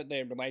Stewart,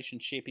 their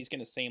relationship, he's going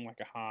to seem like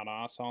a hard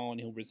arsehole,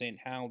 and he'll resent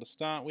Hal to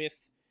start with,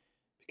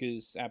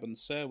 because Abin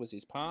Sur was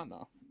his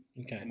partner.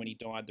 Okay. And when he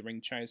died, the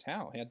ring chose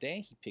Hal. How dare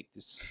he pick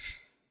this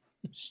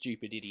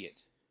stupid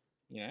idiot,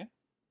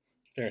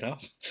 Fair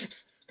enough.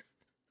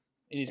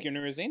 And he's going to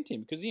resent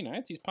him because,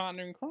 it's his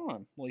partner in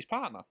crime. Well, his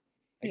partner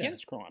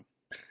against crime.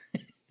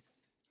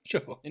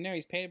 Sure. And now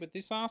he's paired with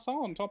this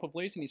arsehole on top of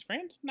losing his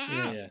friend?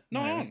 Nah, Yeah.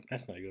 no.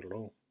 That's no good at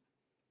all.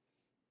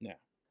 No.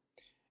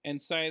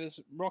 And so this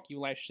rocky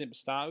relationship to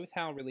start with,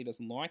 Hal really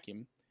doesn't like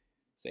him.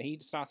 So he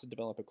starts to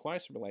develop a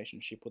closer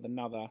relationship with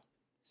another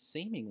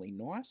seemingly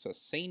nicer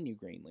senior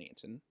Green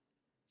Lantern,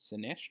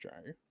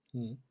 Sinestro,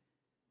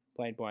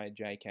 played by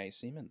J.K.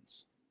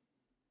 Simmons.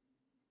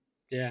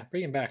 Yeah,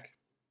 bring him back.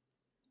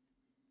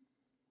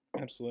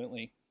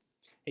 Absolutely.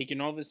 He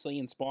can obviously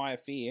inspire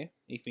fear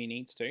if he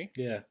needs to.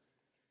 Yeah.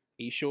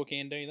 He sure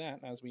can do that,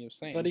 as we have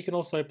seen. But he can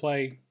also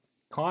play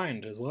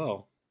kind as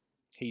well.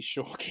 He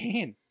sure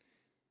can.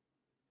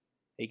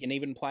 He can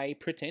even play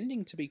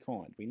pretending to be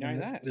kind. We know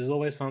that. There's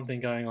always something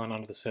going on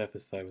under the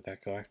surface, though, with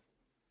that guy.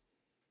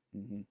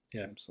 Mm-hmm.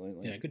 Yeah.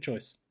 Absolutely. Yeah, good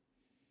choice.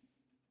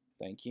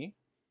 Thank you.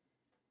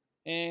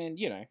 And,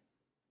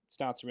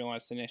 starts to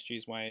realise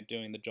Sinestro's way of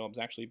doing the job's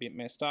actually a bit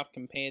messed up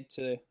compared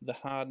to the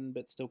hardened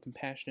but still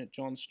compassionate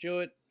Jon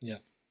Stewart. Yeah.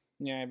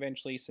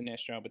 Eventually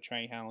Sinestro will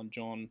betray Hal and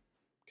John,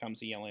 comes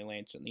the Yellow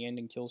Lantern at the end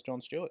and kills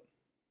Jon Stewart.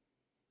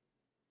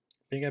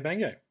 Bingo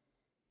bango.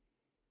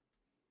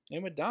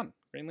 And we're done.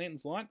 Green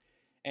Lantern's light.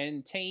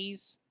 And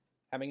tease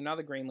having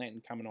another Green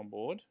Lantern coming on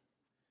board.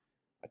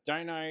 I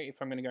don't know if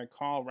I'm going to go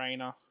Kyle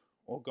Rayner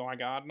or Guy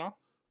Gardner.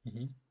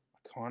 Mm-hmm.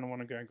 I kind of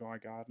want to go Guy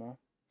Gardner.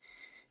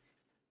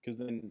 Because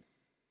then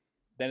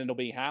it'll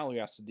be Hal who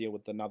has to deal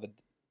with the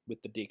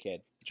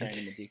dickhead,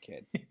 training the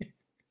dickhead.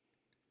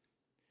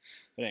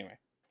 But anyway,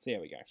 see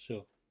how we go.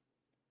 Sure.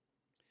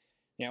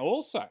 Now,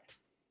 also,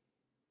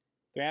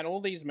 throughout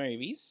all these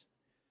movies,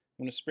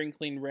 I'm going to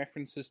sprinkle in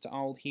references to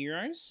old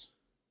heroes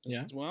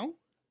as well.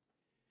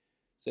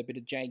 So a bit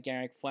of Jay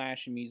Garrick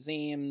Flash in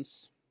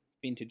museums,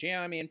 vintage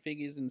Iron Man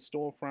figures in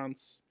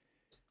storefronts,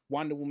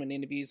 Wonder Woman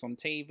interviews on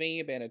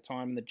TV about her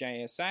time in the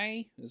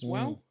JSA as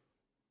well.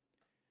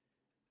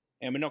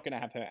 And we're not going to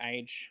have her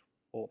age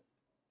or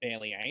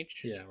barely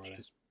age. Yeah,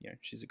 right.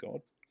 She's a god.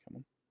 Come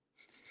on.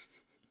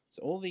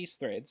 So all these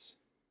threads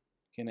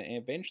are going to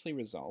eventually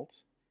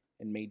result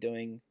in me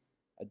doing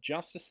a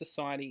Justice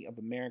Society of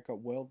America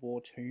World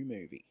War II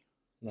movie.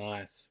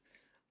 Nice.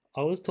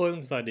 I was toying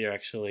with this idea,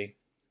 actually.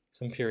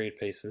 Some period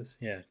pieces.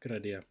 Yeah, good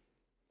idea.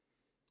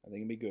 I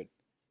think it'd be good.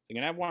 So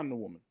you're going to have Wonder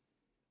Woman.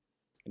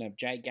 You're going to have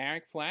Jay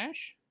Garrick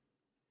Flash.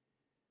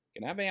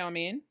 You're going to have Iron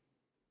Man.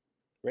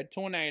 Red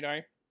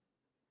Tornado.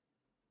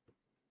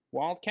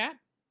 Wildcat,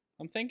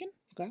 I'm thinking.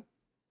 Okay.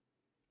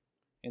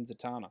 And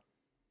Zatanna.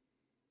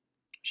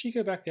 She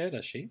go back there,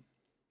 does she?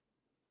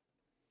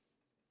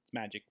 It's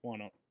magic. Why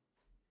not?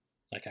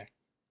 Okay.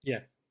 Yeah.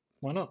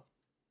 Why not?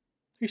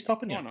 Who's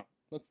stopping you? Why not?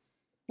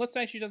 Let's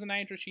say she doesn't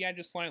age or she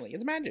ages slowly.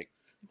 It's magic.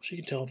 She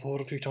can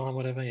teleport through time,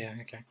 whatever. Yeah,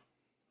 okay.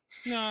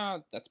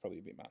 No, that's probably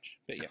a bit much.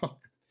 But yeah.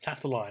 That's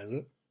the line, is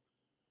it?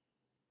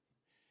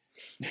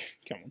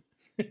 Come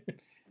on.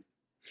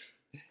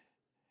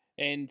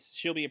 And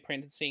she'll be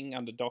apprenticing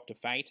under Dr.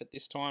 Fate at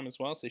this time as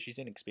well, so she's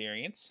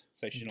inexperienced.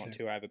 So she's not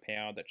too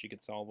overpowered that she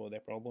could solve all their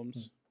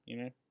problems,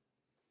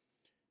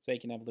 So you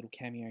can have a little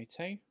cameo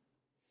too.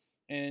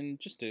 And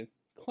just a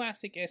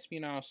classic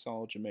espionage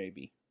soldier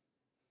movie.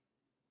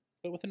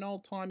 But with an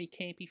old-timey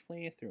campy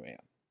flair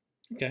throughout.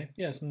 Okay,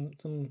 yeah, some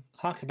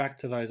harker back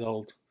to those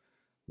old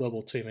World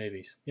War II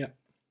movies. Yep.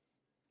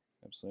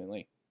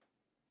 Absolutely.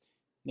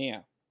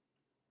 Now,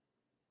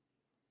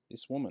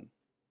 this woman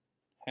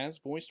has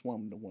voiced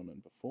Wonder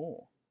Woman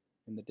before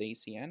in the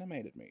DC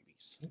animated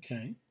movies.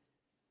 Okay.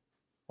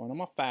 One of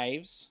my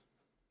faves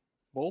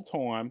of all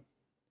time,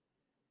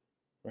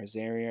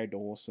 Rosario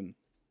Dawson.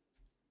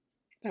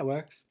 That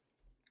works.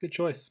 Good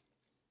choice.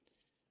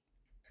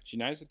 She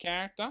knows the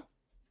character,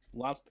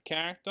 loves the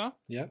character,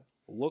 Yep.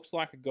 looks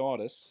like a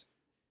goddess,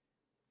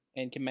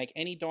 and can make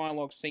any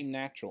dialogue seem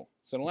natural.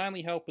 So it'll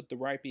only help with the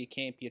ropier,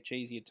 campier,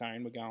 cheesier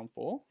tone we're going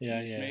for Yeah,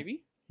 in this yeah.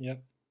 movie.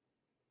 Yep.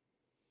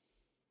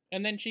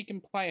 And then she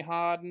can play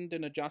hardened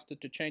and adjusted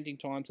to changing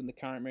times in the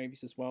current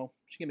movies as well.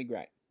 She can be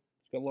great.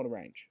 She's got a lot of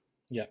range.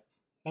 Yep.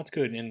 That's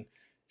good. And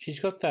she's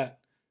got that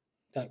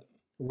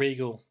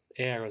regal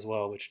air as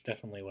well, which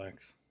definitely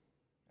works.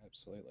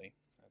 Absolutely.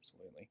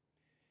 Absolutely.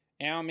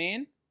 Our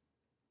man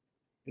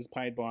is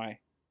played by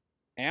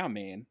our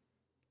man,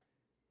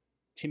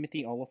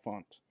 Timothy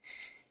Oliphant.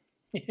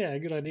 Yeah,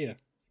 good idea.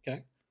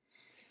 Okay.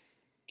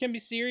 Can be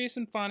serious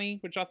and funny,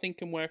 which I think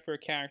can work for a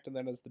character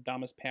that has the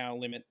dumbest power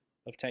limit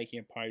of taking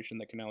a potion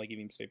that can only give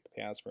him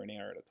superpowers for an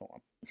hour at a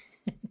time.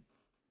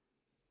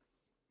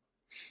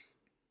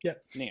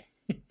 Yep. Now,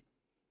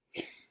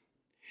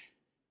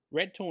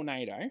 Red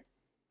Tornado, because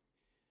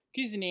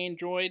he's an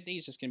android,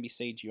 he's just going to be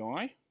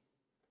CGI.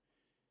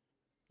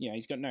 You know,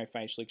 he's got no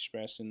facial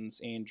expressions.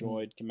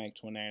 Android can make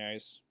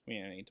tornadoes. We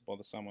don't need to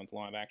bother someone with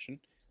live action.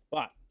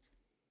 But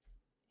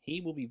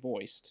he will be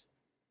voiced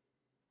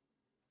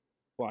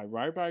by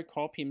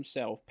RoboCop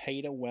himself,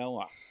 Peter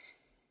Weller.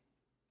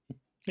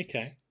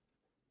 Okay.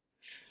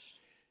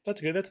 That's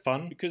good. That's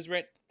fun. Because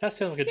That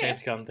sounds like a Yeah.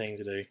 James Gunn thing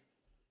to do.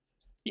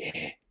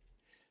 Yeah.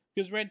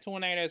 Because Red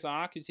Tornado's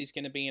arc is he's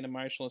going to be an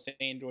emotionless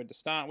android to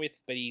start with,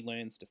 but he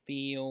learns to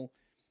feel.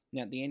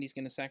 And at the end, he's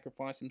going to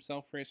sacrifice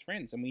himself for his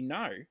friends. And we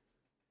know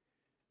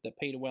that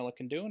Peter Weller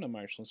can do an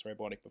emotionless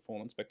robotic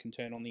performance, but can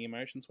turn on the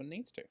emotions when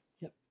needs to.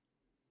 Yep.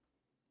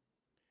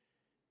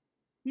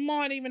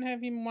 Might even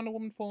have him and Wonder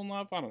Woman fall in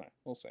love. I don't know.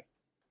 We'll see.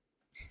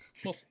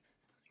 We'll see.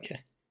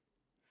 Okay.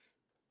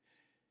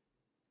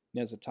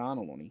 Now,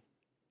 Zatanna Lonnie.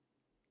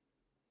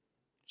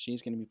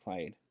 She's going to be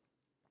played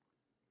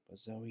by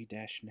Zoe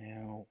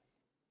Deschanel.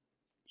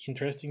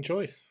 Interesting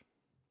choice.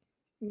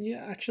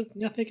 Yeah, actually,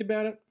 now think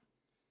about it.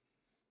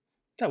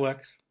 That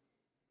works.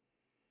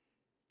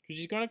 Because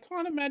she's got a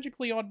kind of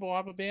magically odd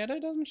vibe about her,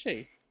 doesn't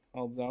she?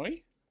 Old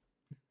Zoe.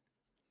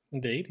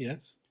 Indeed,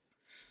 yes.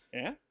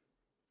 Yeah.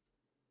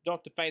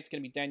 Dr. Fate's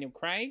going to be Daniel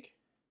Craig.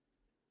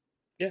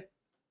 Yeah.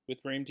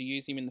 With room to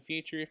use him in the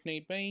future if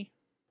need be.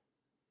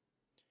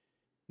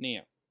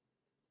 Now,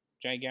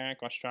 Jay Garrick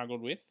I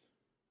struggled with.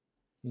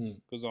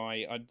 Because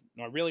I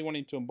really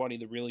wanted to embody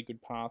the really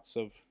good parts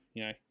of,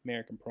 you know,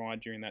 American Pride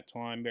during that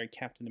time. Very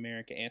Captain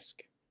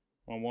America-esque,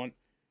 I want.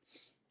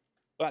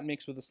 But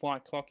mixed with a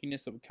slight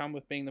cockiness that would come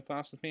with being the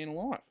fastest man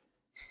alive.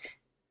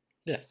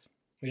 Yes.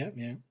 Yeah,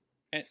 yeah.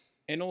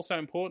 And also,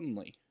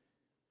 importantly,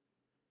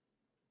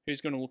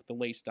 who's going to look the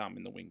least dumb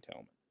in the winged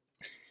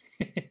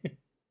helmet?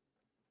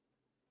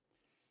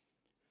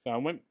 So I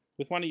went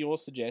with one of your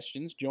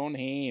suggestions, John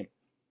Hamm.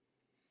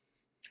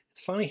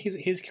 It's funny,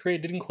 his career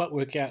didn't quite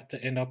work out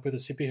to end up with a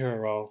superhero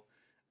role,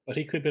 but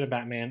he could have been a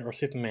Batman or a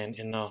Superman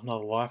in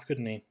another life,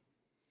 couldn't he?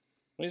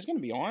 Well, he's going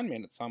to be Iron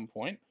Man at some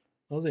point.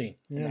 Was he?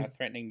 Yeah. They're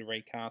threatening to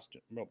recast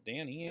Rob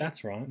Downey. Yeah.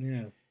 That's right,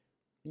 yeah.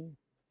 But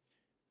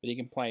he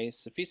can play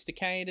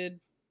sophisticated,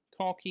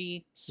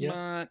 cocky,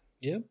 smart.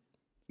 Yep.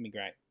 It's going to be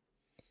great.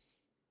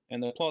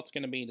 And the plot's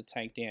going to be to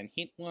take down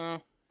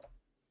Hitler.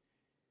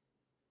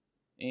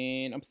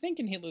 And I'm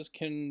thinking Hitler's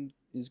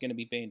is going to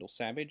be Vandal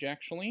Savage,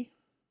 actually.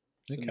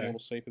 He's a mortal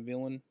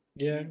supervillain.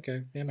 Yeah,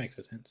 okay. That makes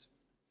sense.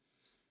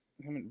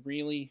 I haven't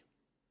really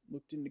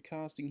looked into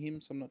casting him,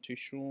 so I'm not too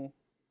sure.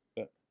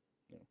 But,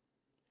 you know,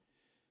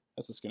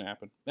 that's just going to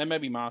happen. And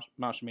maybe Martian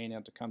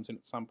Manhunter comes in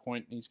at some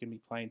point, and he's going to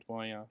be played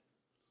by... I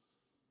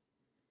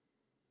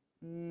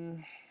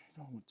don't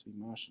want to be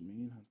Martian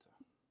Manhunter.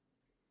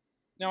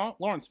 No,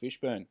 Lawrence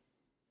Fishburne.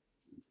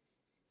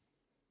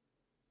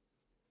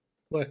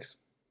 Works.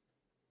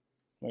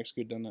 Works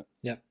good, doesn't it?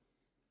 Yep.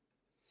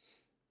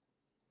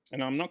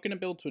 And I'm not going to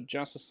build to a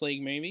Justice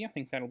League movie. I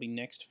think that'll be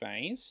next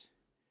phase.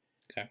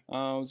 Okay.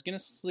 I was going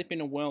to slip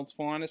in a World's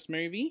Finest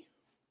movie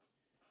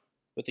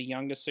with a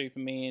younger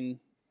Superman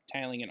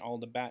tailing an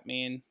older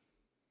Batman,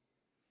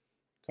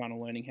 kind of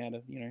learning how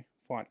to, you know,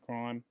 fight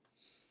crime.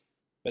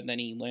 But then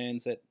he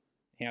learns that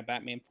how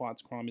Batman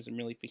fights crime isn't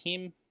really for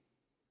him.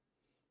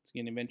 He's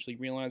going to eventually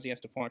realise he has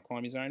to fight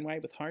crime his own way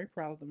with hope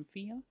rather than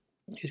fear.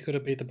 He's got to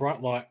be the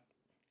bright light.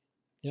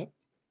 Yep.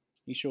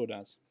 He sure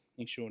does.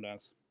 He sure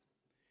does.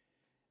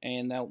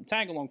 And they'll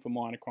tag along for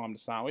minor crime to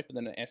start with, but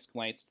then it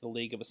escalates to the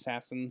League of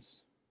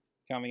Assassins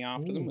coming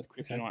after them with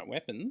kryptonite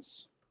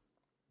weapons.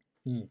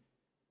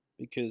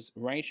 Because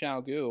Ra's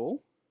al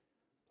Ghul,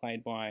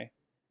 played by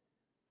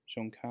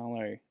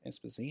Giancarlo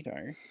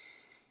Esposito.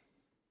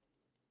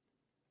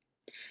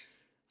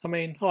 I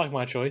mean, I like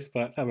my choice,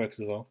 but that works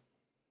as well.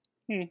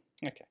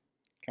 Okay,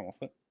 come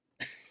off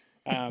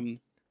it.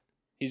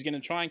 He's going to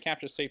try and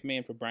capture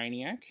Superman for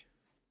Brainiac.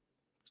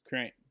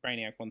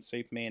 Brainiac wants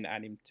Superman to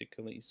add him to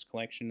his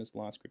collection as the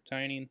last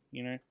Kryptonian,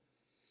 you know.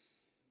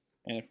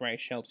 And if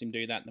Ra's helps him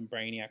do that, then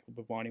Brainiac will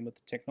provide him with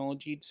the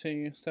technology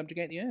to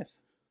subjugate the Earth.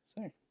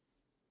 So,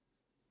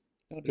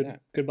 I'll do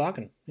that. Good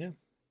bargain, yeah.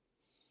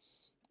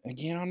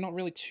 Again, I'm not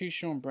really too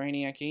sure on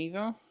Brainiac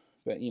either,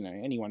 but you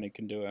know, anyone who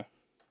can do a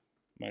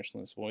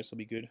motionless voice will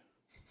be good.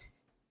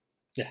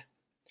 Yeah.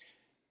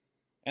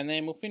 And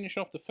then we'll finish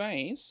off the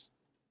phase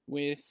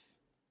with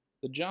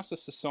the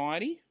Justice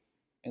Society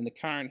and the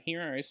current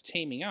heroes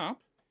teaming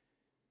up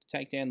to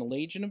take down the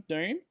Legion of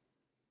Doom,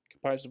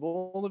 composed of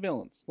all the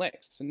villains: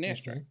 Lex,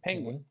 Sinestro,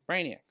 Penguin,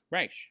 Brainiac,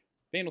 Raish,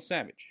 Vandal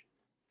Savage.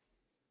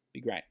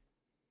 Be great.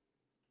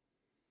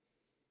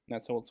 And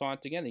that's all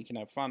tied together. You can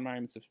have fun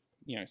moments of,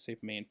 you know,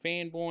 Superman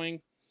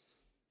fanboying,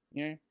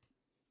 you know,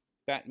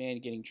 Batman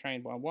getting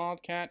trained by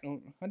Wildcat.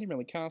 I didn't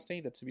really cast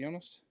either, to be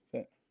honest,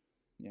 but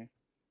yeah,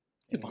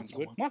 You find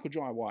someone. Michael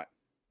Jai White,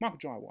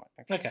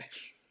 actually. Okay.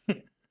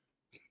 Because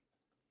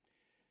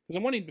I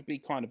want him to be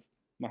kind of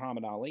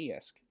Muhammad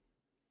Ali-esque.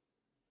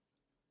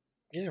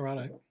 Yeah,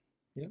 righto.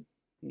 Yeah.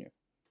 Yeah.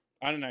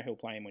 I don't know who'll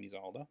play him when he's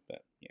older,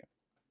 but yeah.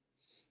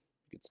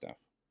 Good stuff.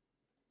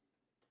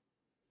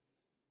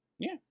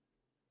 Yeah.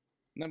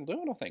 And that'll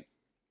do it, I think.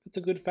 It's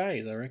a good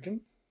phase, I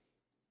reckon.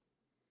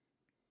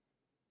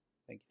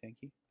 Thank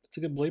you. It's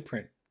a good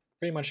blueprint.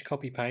 Pretty much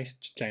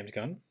copy-paste James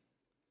Gunn.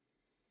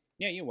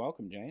 Yeah, you're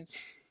welcome, James.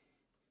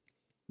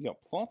 You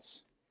got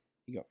plots,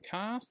 you got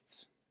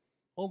casts,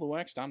 all the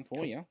work's done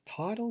for you.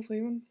 Titles,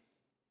 even?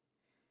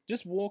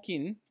 Just walk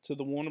in to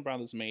the Warner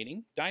Brothers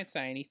meeting, don't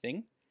say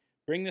anything,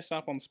 bring this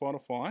up on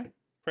Spotify,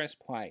 press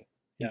play.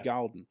 You're Yeah.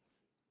 golden.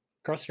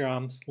 Cross your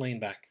arms, lean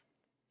back.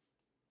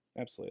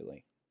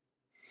 Absolutely.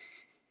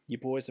 Your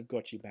boys have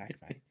got your back,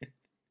 mate.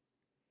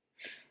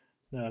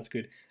 No, that's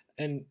good.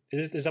 And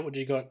is that what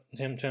you got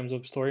in terms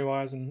of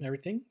story-wise and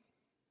everything?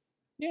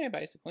 Yeah,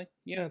 basically.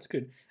 Yeah, Yeah. that's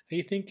good. Are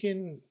you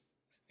thinking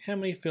how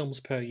many films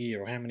per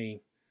year or how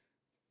many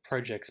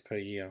projects per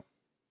year?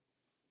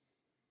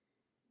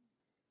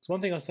 So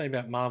one thing I'll say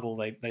about Marvel,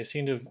 they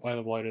seem to have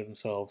overloaded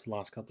themselves the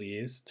last couple of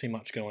years. Too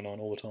much going on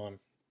all the time.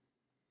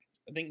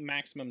 I think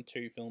maximum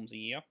 2 films a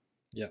year.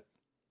 Yeah.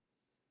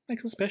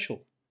 Makes them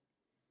special.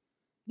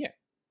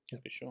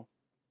 For sure.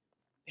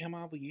 How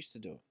Marvel used to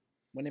do it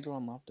when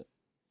everyone loved it.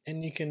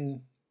 And you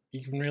can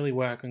really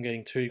work on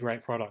getting 2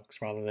 great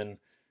products rather than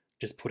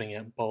just putting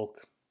out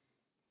bulk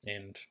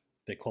and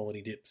their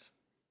quality dips.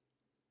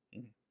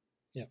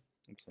 Yeah.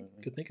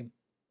 Absolutely. Good thinking.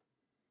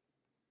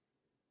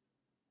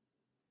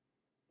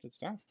 Good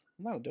stuff.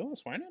 Well, that'll do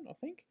us, won't it, I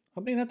think? I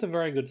mean, that's a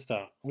very good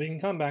start. We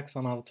can come back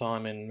some other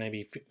time and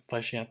maybe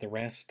flesh out the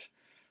rest.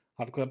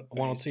 I've got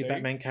one or Phase 2 2.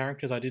 Batman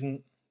characters I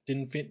didn't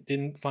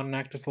find an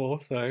actor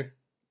for, so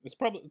There's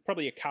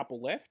probably a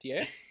couple left,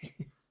 yeah.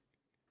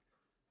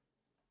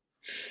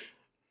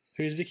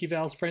 who's Vicky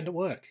Val's friend at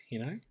work, you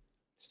know?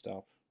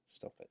 Stop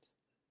it.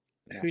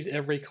 No. Who's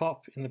every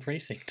cop in the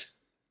precinct?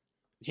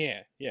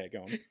 Yeah, go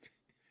on.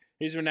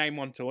 Who's Renee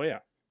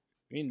Montoya?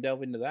 We didn't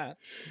delve into that.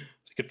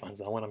 We could find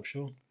someone, I'm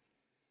sure.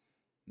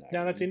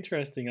 No, that's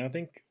interesting.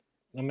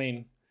 I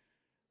mean,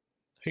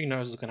 who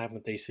knows what's going to happen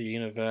with DC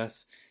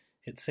Universe?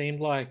 It seemed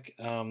like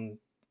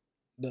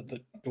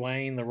that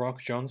Dwayne "The Rock"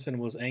 Johnson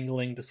was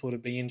angling to sort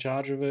of be in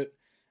charge of it.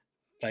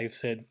 They've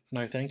said,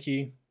 no thank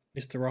you,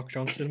 Mr. Rock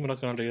Johnson, we're not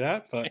going to do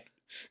that, but...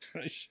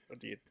 I sure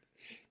did.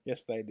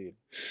 Yes, they did.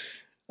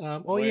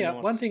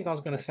 One thing I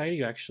was going to say to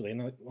you, actually,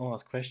 and one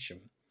last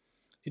question.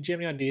 Did you have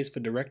any ideas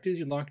for directors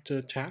you'd like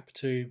to tap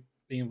to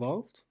be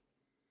involved?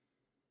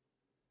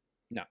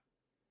 No.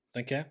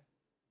 Don't care?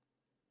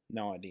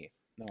 No idea.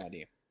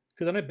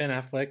 Because I know Ben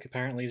Affleck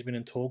apparently has been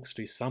in talks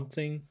to do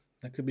something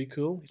that could be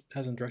cool. He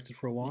hasn't directed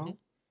for a while. Mm-hmm.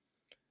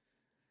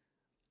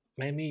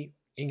 Maybe,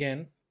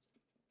 again,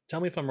 tell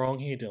me if I'm wrong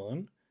here,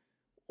 Dylan.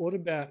 What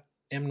about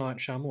M. Night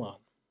Shyamalan?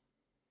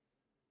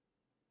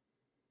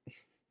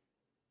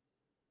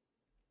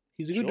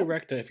 He's a good Sure.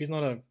 director if he's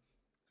not a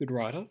good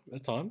writer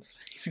at times.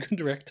 He's a good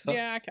director.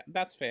 Yeah, okay.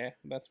 That's fair.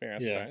 I Yeah.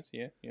 suppose.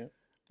 Yeah.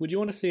 Would you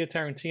want to see a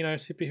Tarantino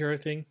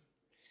superhero thing?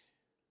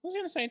 I was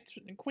going to say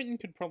Quentin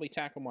could probably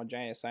tackle my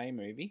JSA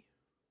movie,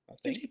 I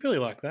think. He'd really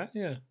like that,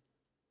 yeah.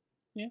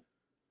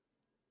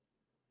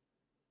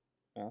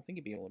 I think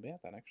he'd be all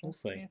about that, actually. We'll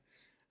see. Yeah.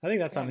 I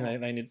think that's Why something not?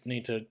 they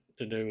need to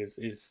do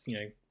is, you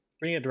know,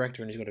 bring a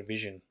director and he's got a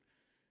vision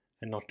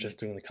and not just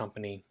doing the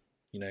company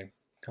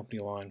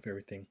line for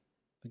everything.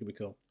 I think it'd be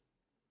cool.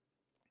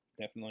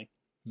 Definitely.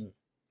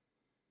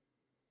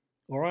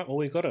 All right, well,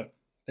 we've got it.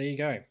 There you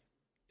go.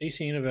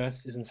 DC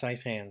Universe is in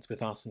safe hands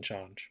with us in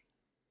charge.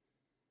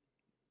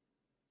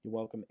 You're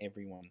welcome,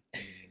 everyone in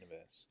the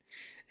universe.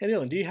 Hey,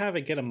 Dylan, do you have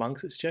a Get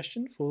Amongst It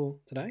suggestion for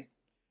today?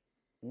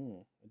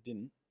 Oh, I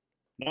didn't.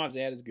 Knives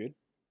Out is good.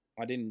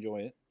 I did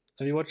enjoy it.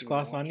 Have you watched Give it a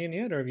Glass watch. Onion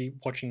yet, or are you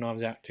watching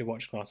Knives Out to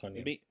watch Glass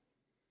Onion?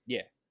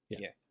 Yeah.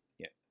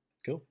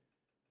 Cool.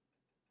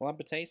 Well,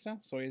 Batista,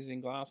 so he's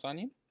in Glass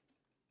Onion.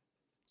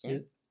 So,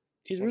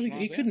 He's watch really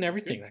Knives he's Out, good in that's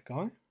everything, good. that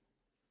guy.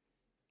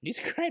 he's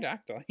a great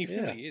actor. He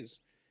Yeah. really is.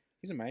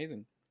 He's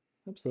amazing.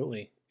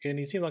 Absolutely. And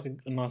he seemed like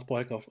a nice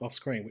bloke off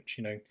screen, which,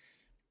 you know,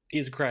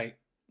 is great.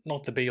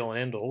 Not the be all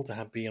and end all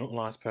to be a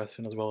nice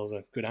person as well as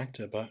a good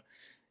actor, but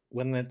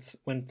when it's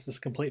this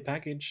complete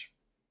package,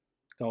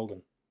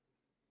 golden.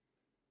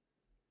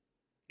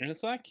 And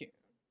it's like,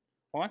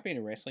 I like being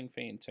a wrestling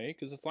fan too,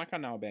 because it's like I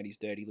know about his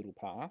dirty little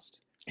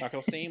past. Like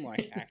I'll see him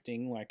like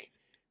acting like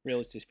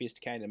really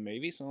sophisticated in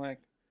movies. And I'm like,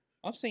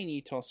 I've seen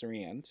you toss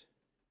around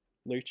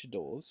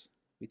luchadors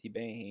with your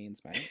bare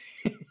hands, mate.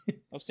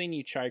 I've seen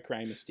you choke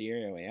Rey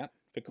Mysterio out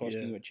for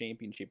costing you a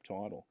championship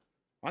title.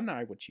 I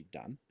know what you've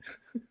done.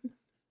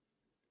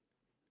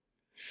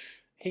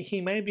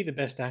 He may be the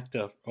best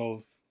actor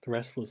of the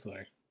wrestlers,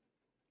 though.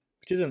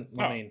 Which isn't,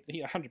 I mean...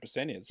 He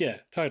 100% is. Yeah,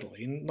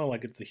 totally. Not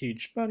like it's a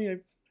huge... But,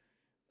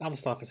 other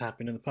stuff has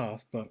happened in the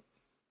past, but...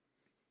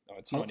 Oh,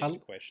 it's not even a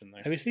question,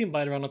 though. Have you seen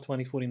Blade Runner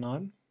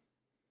 2049?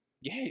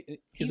 Yeah,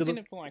 he's in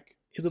it for like...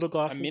 His little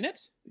glasses? A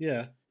minute?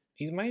 Yeah.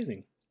 He's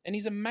amazing. And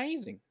he's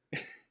amazing.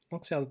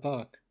 Knocks out of the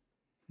park.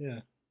 Yeah.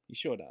 He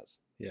sure does.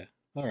 Yeah.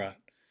 All right.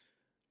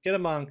 Get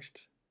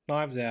amongst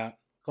Knives Out,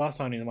 Glass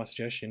Onion, my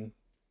suggestion.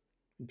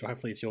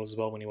 Hopefully it's yours as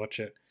well when you watch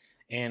it.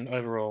 And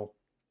overall,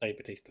 Dave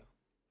Bautista.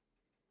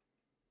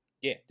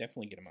 Yeah,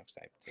 definitely get amongst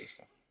Dave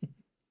Bautista.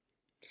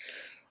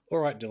 All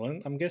right,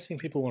 Dylan. I'm guessing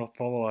people want to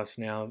follow us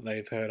now that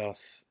they've heard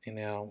us in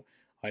our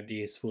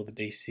ideas for the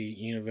DC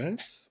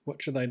universe.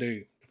 What should they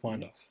do to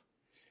find us?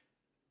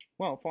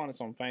 Well, find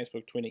us on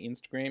Facebook, Twitter,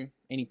 Instagram,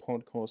 any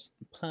podcast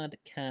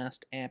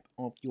app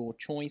of your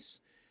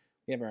choice.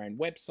 We have our own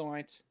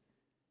website.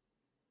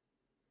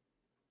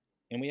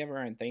 And we have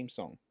our own theme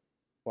song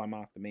by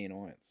Mark the Man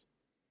Irons.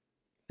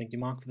 Thank you,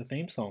 Mark, for the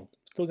theme song.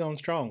 Still going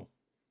strong.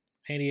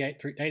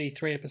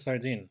 83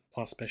 episodes in,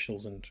 plus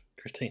specials and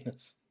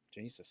Christina's.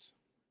 Jesus.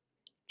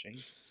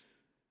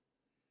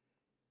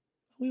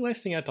 Are we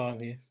wasting our time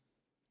here?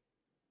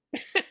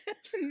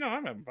 No,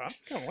 I'm having fun.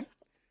 Come on.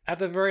 At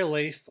the very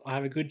least, I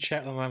have a good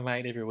chat with my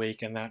mate every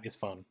week, and that is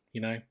fun,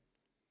 you know?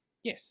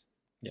 Yes.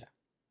 Yeah.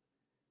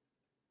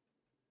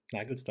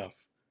 Nah, good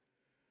stuff.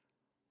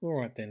 All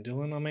right then,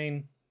 Dylan. I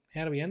mean,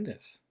 how do we end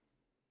this?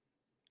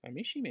 I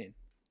miss you, man.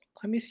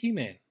 I miss you,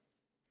 man.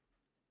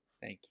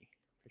 Thank you.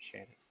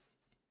 Appreciate it.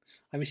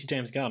 I miss you,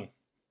 James Gunn.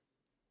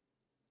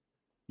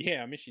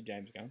 Yeah, I miss you,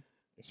 James Gunn.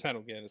 If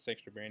that'll get us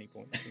extra brownie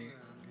points. I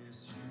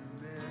miss you,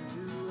 man, do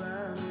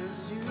I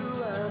miss you?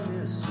 I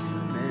miss you,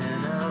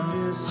 man, I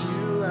miss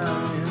you,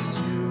 I miss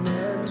you,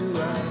 man, do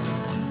I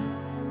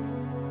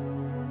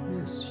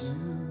miss you?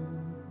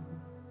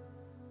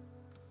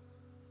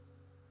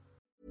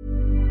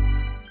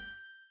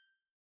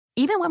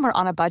 Even when we're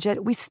on a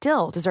budget, we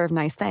still deserve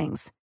nice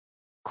things.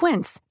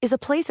 Quince is a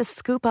place to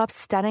scoop up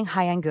stunning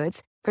high-end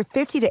goods for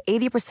 50 to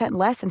 80%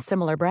 less than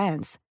similar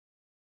brands.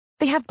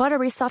 They have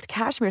buttery soft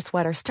cashmere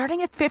sweaters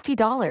starting at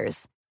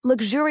 $50,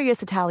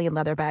 luxurious Italian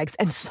leather bags,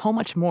 and so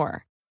much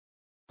more.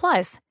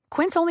 Plus,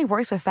 Quince only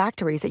works with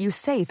factories that use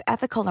safe,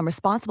 ethical, and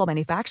responsible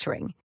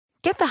manufacturing.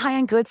 Get the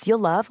high-end goods you'll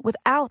love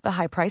without the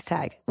high price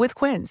tag with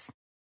Quince.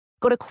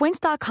 Go to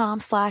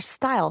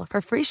quince.com/style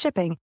for free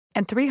shipping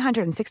and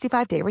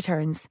 365-day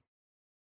returns.